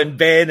and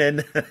Ben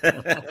and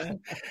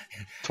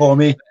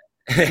Tommy.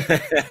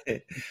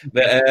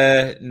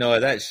 But no,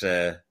 that's.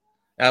 I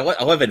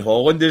live in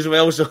Holland as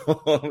well, so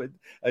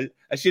I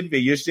shouldn't be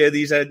used to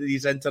these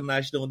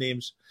international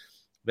names.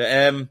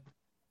 But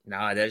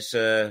that's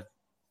we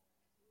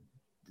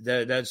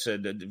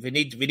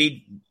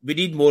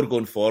need more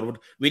going forward.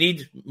 We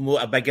need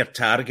a bigger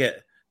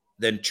target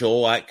than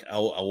Cholak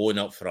alone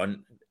up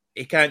front.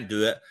 He can't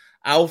do it.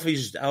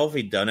 Alfie's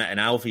done it, and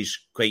Alfie's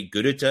quite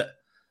good at it.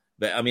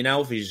 But I mean,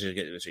 Alfie's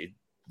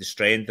the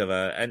strength of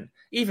and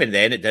even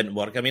then it didn't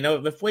work. I mean,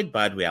 we've played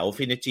bad with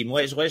Alfie in the team.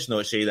 Let's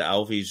not say that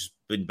Alfie's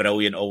been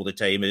brilliant all the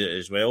time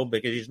as well,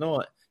 because he's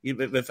not.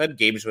 We've had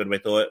games where we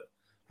thought,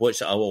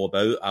 what's it all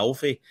about,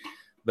 Alfie?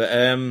 But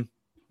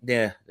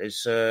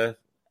it's.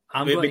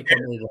 I'm going to come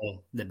to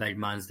the big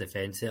man's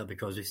defence here,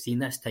 because we've seen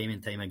this time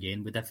and time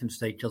again with different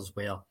strikers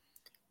where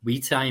we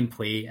try and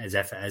play as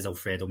if it is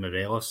Alfredo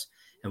Morelos,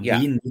 and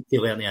we need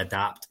to learn to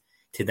adapt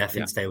to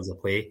different styles of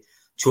play.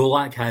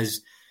 Cholak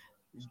has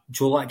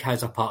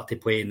a part to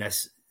play in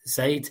this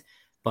side,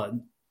 but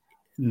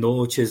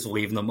Noach is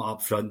leaving him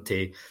up front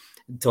to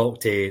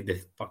talk to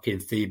the fucking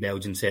 3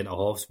 Belgian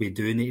centre-halves. We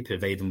do need to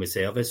provide him with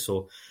service,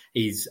 so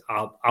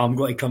I'm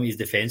going to come to his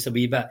defence a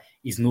wee bit.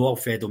 He's no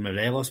Alfredo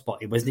Morelos, but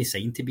he wasn't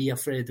signed to be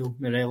Alfredo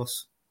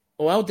Morelos.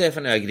 Well, I'll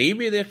definitely agree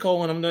with you there,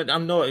 Colin.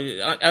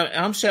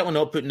 I'm certainly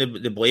not putting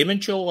the blame in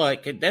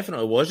Cholak. It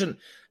definitely wasn't.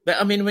 But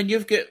I mean, when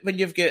you've got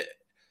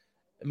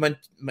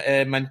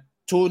Mantondo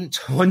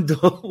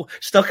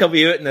stuck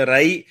away out on the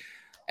right,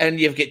 and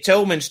you've got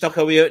Tillman stuck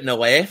away out on the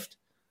left,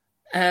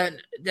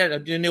 and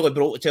you nearly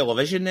broke the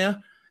television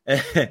there.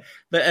 But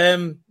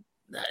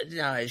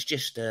no, it's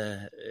just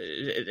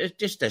it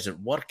just doesn't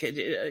work.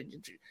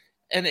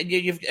 And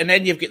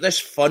then you've got this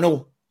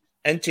funnel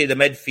into the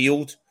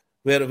midfield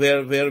where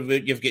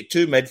you've got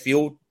two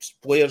midfield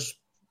players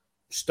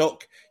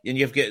stuck, and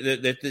you've got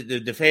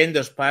the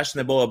defenders passing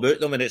the ball about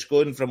them, and it's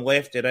going from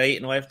left to right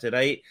and left to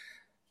right.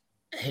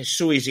 It's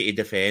so easy to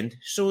defend,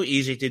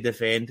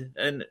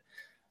 and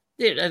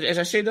as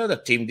I said, the other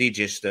team, they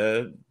just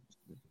here's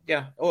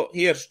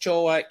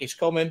Cholak, he's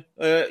coming,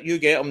 you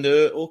get him now,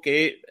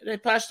 okay, they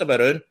passed him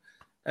around,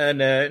 and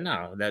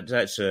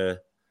that's if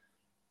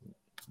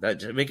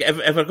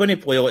we're going to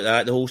play like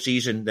that the whole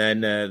season,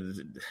 then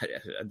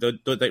I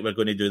don't think we're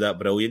going to do that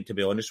brilliant, to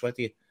be honest with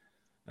you.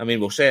 I mean,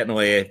 we'll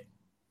certainly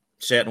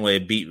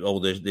beat all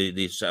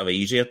the sort of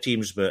easier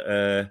teams, but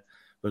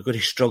we're going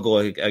to struggle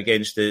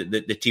against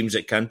the teams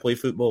that can play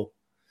football.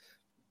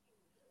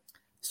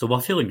 So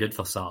we're feeling good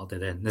for Saturday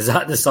then. Is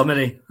that the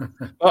summary?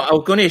 Well,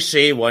 I'm going to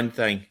say one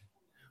thing.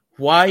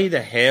 Why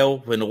the hell,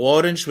 when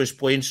Lawrence was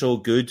playing so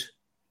good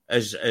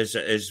as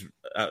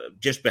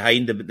just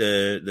behind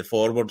the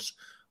forwards,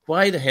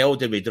 why the hell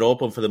did we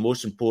drop him for the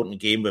most important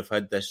game we've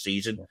had this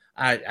season?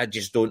 I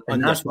just don't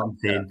understand. That's what I'm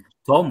saying.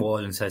 Tom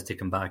Lawrence has to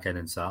come back in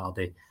on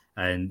Saturday.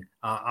 And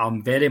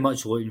I'm very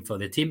much looking for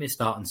the team to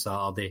start on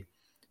Saturday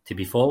to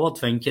be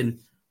forward-thinking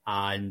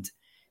and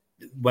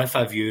with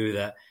a view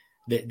that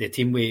the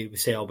team we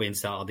set up on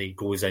Saturday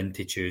goes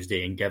into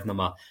Tuesday and give them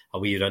a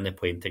wee run of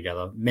playing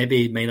together.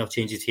 Maybe minor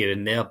changes here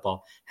and there, but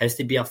it has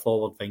to be a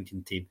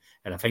forward-thinking team.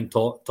 And I think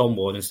Tom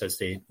Lawrence has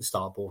to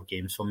start both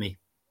games for me.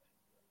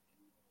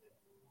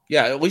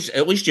 Yeah, at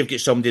least you've got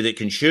somebody that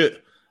can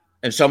shoot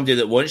and somebody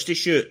that wants to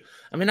shoot.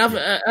 I mean,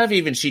 I've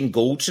even seen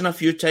Goldson a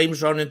few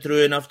times running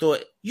through, and I've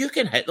thought, you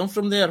can hit them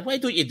from there. Why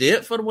don't you do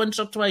it for once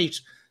or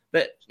twice?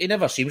 But he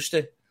never seems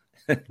to.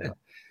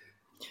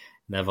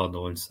 Never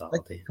know on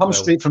Saturday. Comes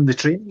straight from the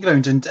training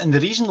ground. And the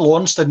reason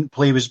Lawrence didn't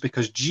play was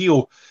because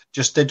Gio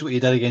just did what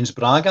he did against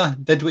Braga,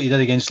 did what he did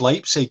against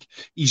Leipzig.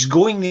 He's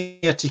going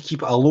there to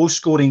keep it a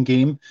low-scoring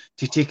game,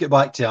 to take it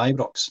back to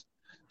Ibrox.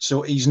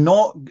 So he's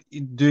not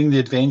doing the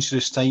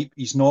adventurous type.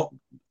 He's not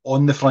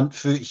on the front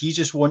foot. He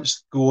just wants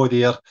to go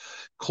there,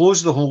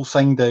 close the whole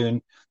thing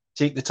down,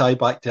 take the tie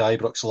back to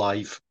Ibrox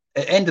live.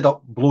 It ended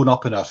up blown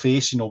up in our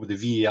face, with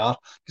the VAR,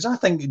 because I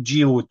think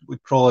Gio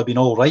would probably have been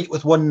all right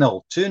with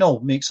 1-0.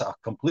 2-0 makes it a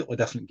completely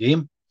different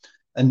game.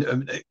 And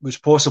it was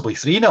possibly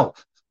 3-0.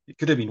 It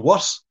could have been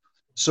worse.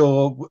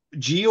 So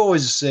Gio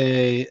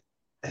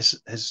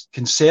his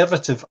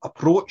conservative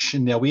approach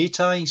in the away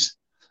ties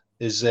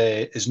is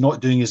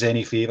not doing us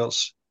any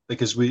favours,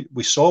 because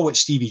we saw what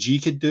Stevie G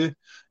could do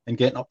in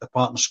getting up the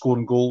park and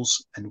scoring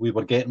goals, and we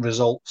were getting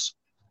results.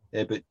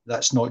 But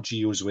that's not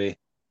Gio's way.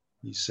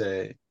 He's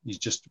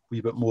just a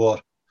wee bit more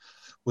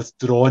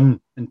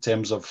withdrawn in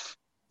terms of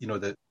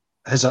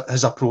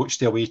his approach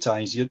to away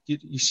ties. You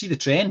see the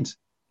trend,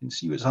 you can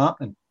see what's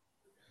happening.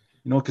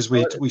 Because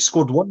we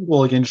scored one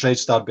goal against Red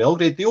Star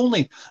Belgrade.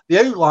 The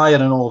outlier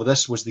in all of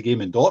this was the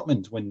game in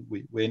Dortmund when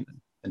we went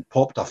and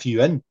popped a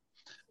few in.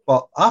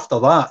 But after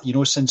that,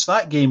 since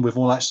that game, we've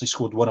only actually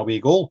scored one away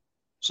goal.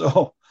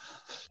 So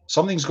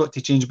something's got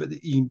to change.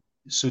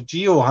 So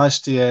Gio has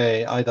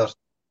to either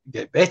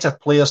get better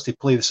players to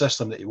play the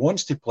system that he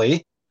wants to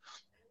play,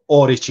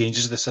 or he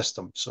changes the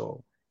system.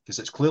 So, because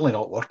it's clearly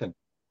not working.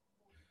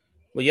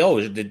 Well, you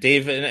always did,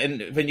 Dave.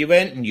 And when you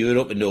went in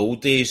Europe in the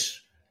old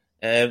days,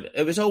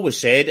 it was always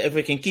said, if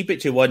we can keep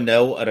it to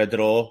 1-0 or a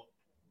draw,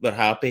 we're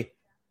happy.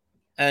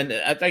 And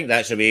I think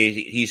that's the way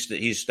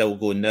he's still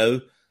going now.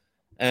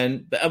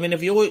 But I mean,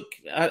 if you look,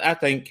 I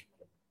think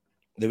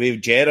the way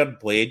Gerrard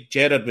played,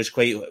 Gerrard was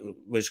quite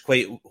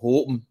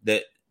hoping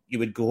that you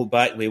would go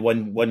back with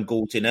one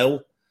goal to 0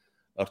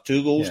 or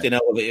 2 goals to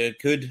 0 if it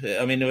could.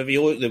 I mean, if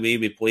you look the way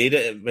we played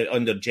it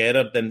under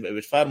Gerrard, then it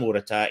was far more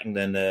attacking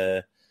than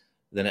it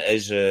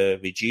is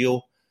with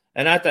Gio.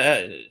 And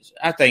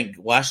I think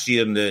last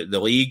year in the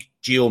league,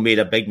 Gio made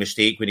a big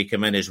mistake when he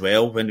came in as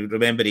well.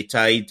 Remember he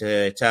tied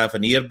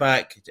Tavernier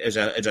back as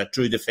a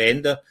true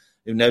defender,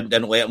 who now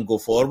didn't let him go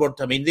forward.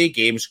 I mean, the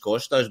games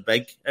cost us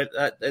big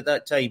at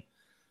that time.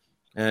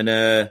 And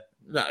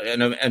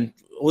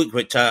look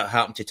what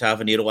happened to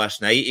Tavernier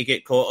last night. He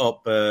get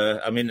caught up.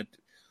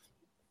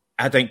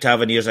 I think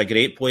Tavernier's a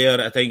great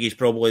player. I think he's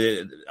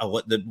probably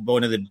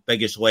one of the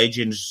biggest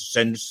legends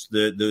since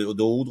the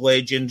old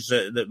legends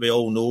that we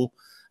all know.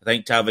 I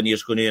think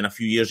Tavernier's in a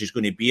few years, he's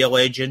going to be a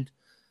legend.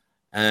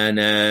 And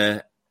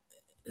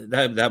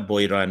that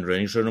boy ran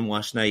rounds on him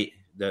last night.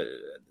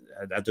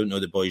 I don't know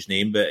the boy's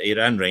name, but he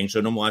ran rounds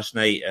on him last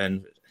night,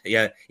 and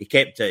yeah, he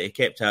kept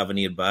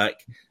Tavernier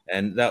back,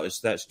 and that's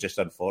just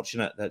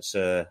unfortunate. That's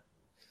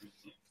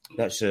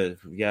back to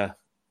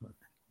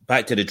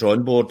the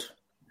drawing board.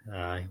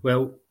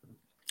 Well,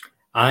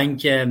 I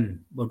think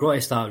we're going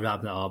to start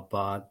wrapping it up,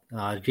 but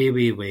I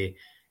agree with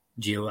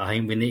Gio. I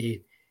think we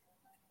need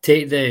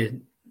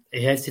to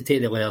he has to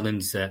take the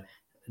learnings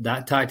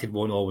that tactic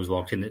won't always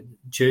work. And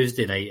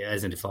Tuesday night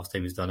isn't the first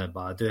time he's done it, but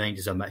I do think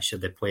there's a mixture.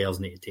 The players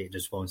need to take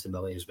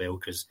responsibility as well,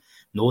 because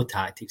no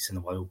tactics in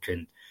the world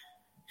can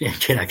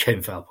can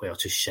account for a player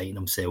just shiting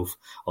himself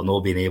or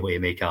not being able to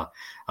make a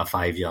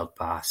 5-yard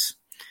pass.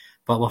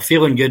 But we're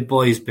feeling good,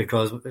 boys,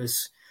 because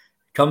it's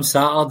come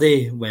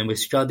Saturday when we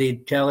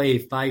studied Kelly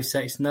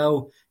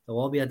 5-6-0. It'll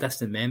all be a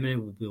distant memory.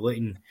 We'll be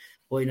looking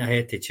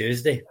ahead to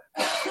Tuesday.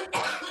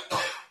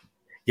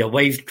 Your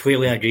wife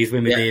clearly agrees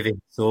with me, Davey.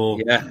 So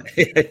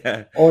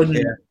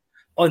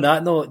on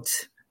that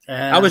note,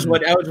 I was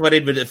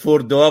worried with the 4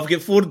 dogs. I've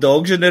got 4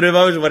 dogs in the room.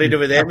 I was worried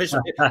about them.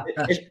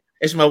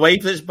 It's my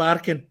wife that's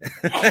barking.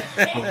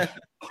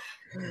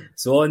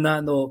 So on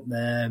that note,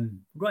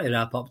 we've got to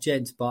wrap up,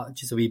 gents, but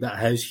just a wee bit of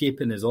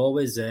housekeeping as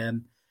always.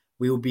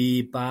 We'll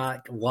be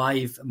back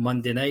live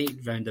Monday night,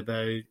 round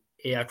about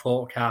 8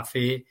 o'clock,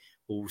 7:30.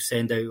 We'll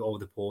send out all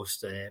the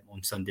posts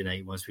on Sunday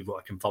night once we've got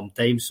a confirmed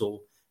time.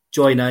 So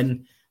join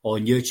in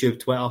on YouTube,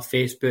 Twitter,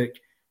 Facebook,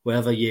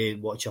 wherever you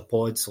watch your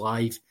pods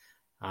live,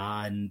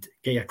 and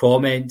get your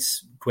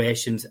comments,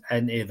 questions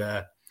into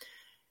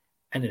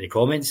the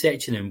comment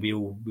section, and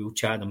we'll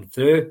chat them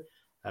through.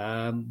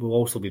 We'll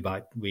also be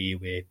back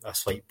with a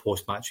slight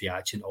post-match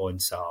reaction on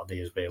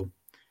Saturday as well.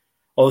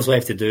 All that's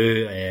left to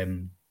do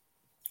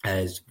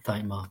is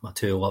thank my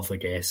 2 lovely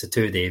guests, the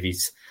 2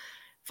 Davies.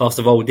 First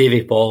of all,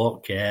 Davy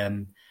Pollock,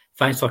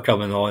 thanks for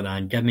coming on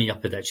and give me your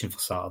prediction for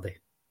Saturday.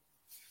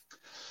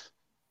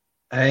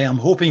 I'm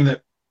hoping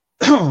that,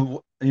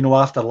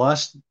 after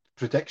last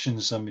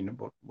predictions,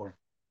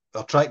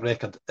 our track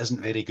record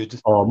isn't very good.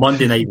 Oh,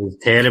 Monday night was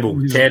terrible,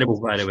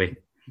 by the way.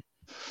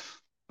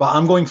 But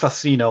I'm going for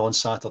 3-0 on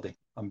Saturday.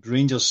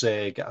 Rangers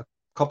get a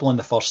couple in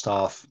the first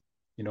half.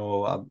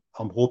 I'm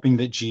hoping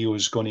that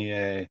Gio's going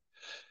to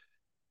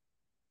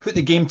put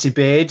the game to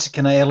bed,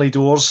 kind of early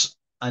doors,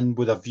 and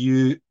with a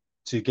view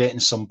to getting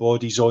some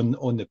bodies on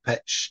the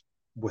pitch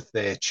with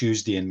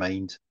Tuesday in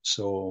mind.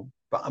 So,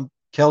 but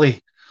Kelly,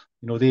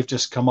 they've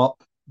just come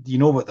up. You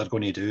know what they're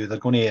going to do? They're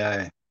going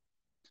to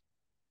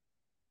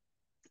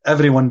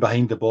everyone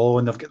behind the ball,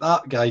 and they've got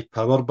that guy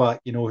Powerback,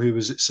 who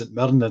was at St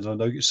Mirren, and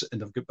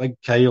they've got Big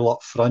Kyle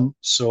up front.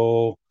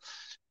 So,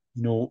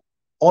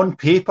 on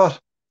paper,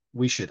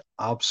 we should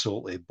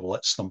absolutely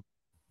blitz them.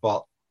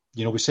 But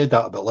we said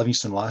that about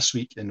Livingston last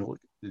week, and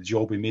the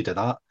job we made of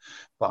that.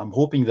 But I'm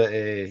hoping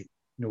that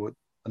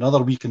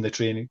another week in the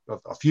training,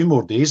 a few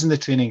more days in the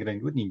training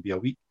ground, wouldn't even be a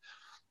week.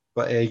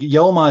 But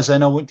Yilmaz's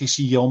in. I want to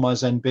see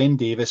Yilmaz in. Ben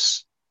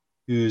Davis,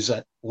 who's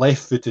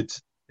left-footed,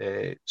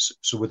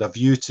 so with a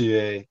view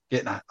to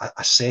getting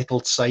a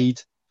settled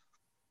side.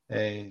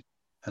 And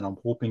I'm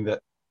hoping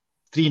that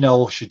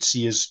 3-0 should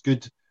see us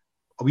good,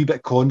 a wee bit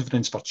of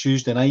confidence for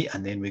Tuesday night,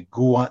 and then we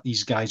go at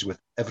these guys with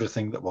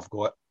everything that we've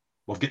got.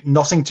 We've got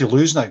nothing to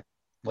lose now.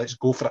 Let's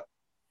go for it.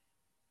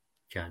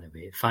 Can't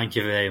wait. Thank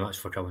you very much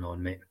for coming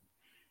on, mate.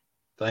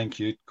 Thank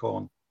you,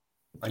 Colin.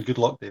 And good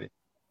luck, David.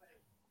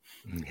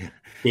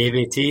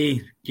 David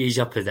T, give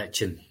your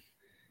prediction.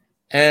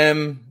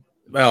 Well,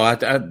 I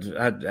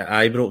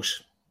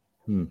Ibrox.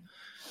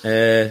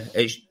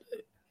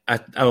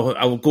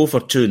 I will go for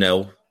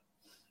 2-0.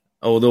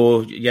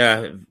 Although,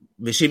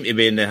 we seem to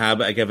be in the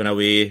habit of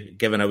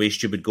giving away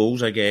stupid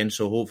goals again.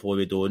 So hopefully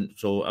we don't.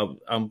 So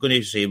I'm going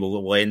to say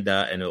we'll end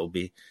that, and it'll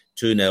be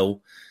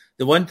 2-0.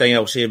 The one thing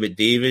I'll say about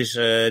Dave is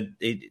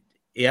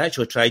he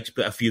actually tried to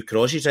put a few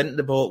crosses into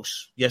the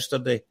box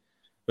yesterday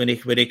when he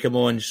came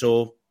on.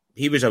 So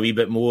he was a wee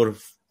bit more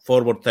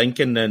forward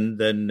thinking than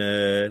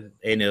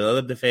any of the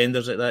other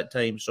defenders at that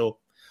time. So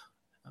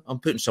I'm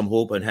putting some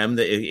hope in him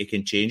that he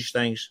can change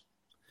things.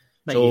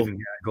 Might even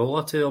get a goal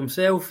or two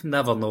himself.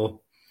 Never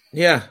know.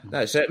 Yeah,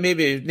 that's it.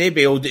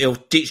 Maybe he'll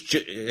teach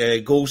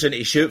goals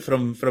into shoot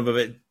from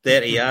about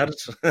 30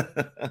 yards.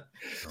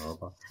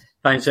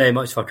 Thanks very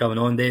much for coming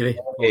on, Davey.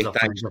 Okay,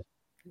 thanks.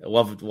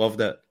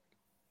 Loved it.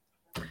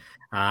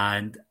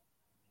 And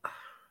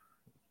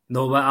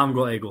I'm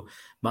going to go.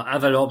 My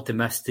ever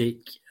optimistic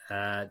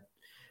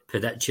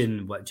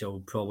prediction, which I'll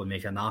probably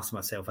make an ass of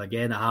myself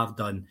again. I have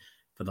done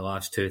for the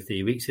last 2 or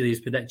 3 weeks of these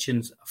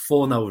predictions.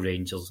 4-0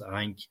 Rangers. I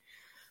think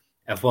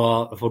if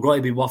we're going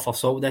to be worth our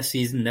salt this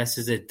season, this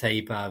is the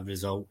type of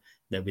result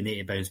that we need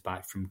to bounce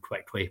back from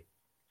quickly.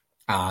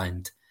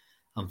 And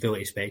I'm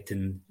fully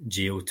expecting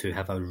Gio to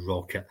have a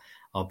rocket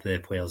up the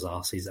players'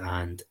 arses,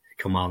 and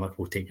Kilmarnock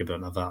will take the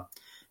brunt of that.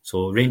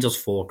 So Rangers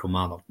 4,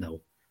 Kilmarnock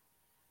 0.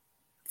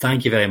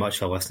 Thank you very much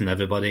for listening,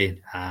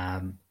 everybody.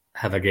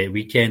 Have a great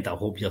weekend. I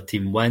hope your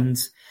team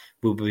wins.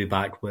 We'll be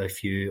back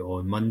with you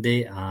on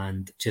Monday.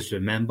 And just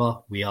remember,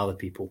 we are the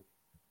people.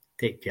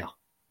 Take care.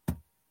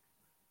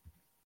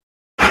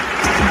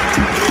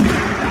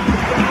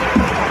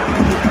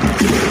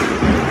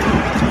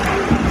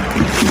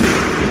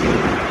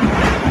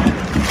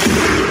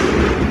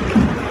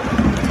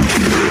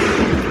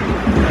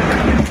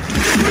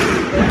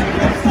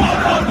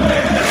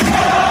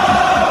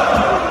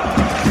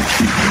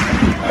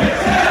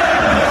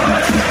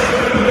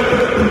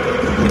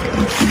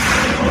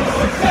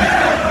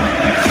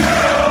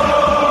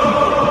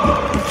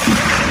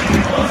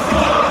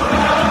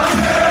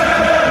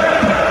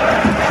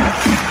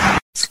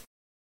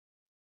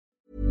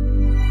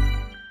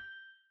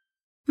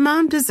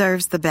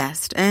 deserves the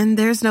best, and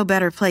there's no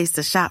better place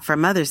to shop for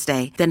Mother's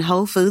Day than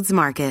Whole Foods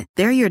Market.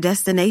 They're your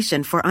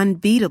destination for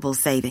unbeatable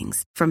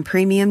savings, from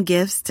premium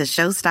gifts to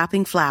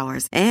show-stopping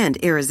flowers and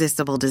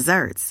irresistible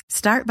desserts.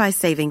 Start by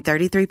saving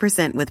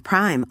 33% with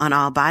Prime on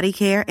all body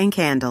care and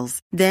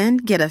candles. Then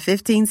get a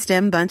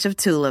 15-stem bunch of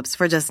tulips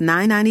for just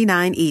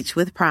 $9.99 each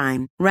with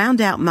Prime. Round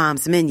out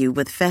Mom's menu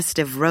with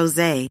festive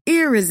rosé,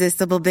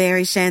 irresistible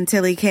berry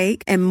chantilly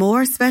cake, and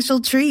more special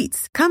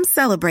treats. Come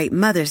celebrate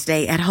Mother's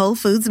Day at Whole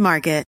Foods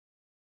Market.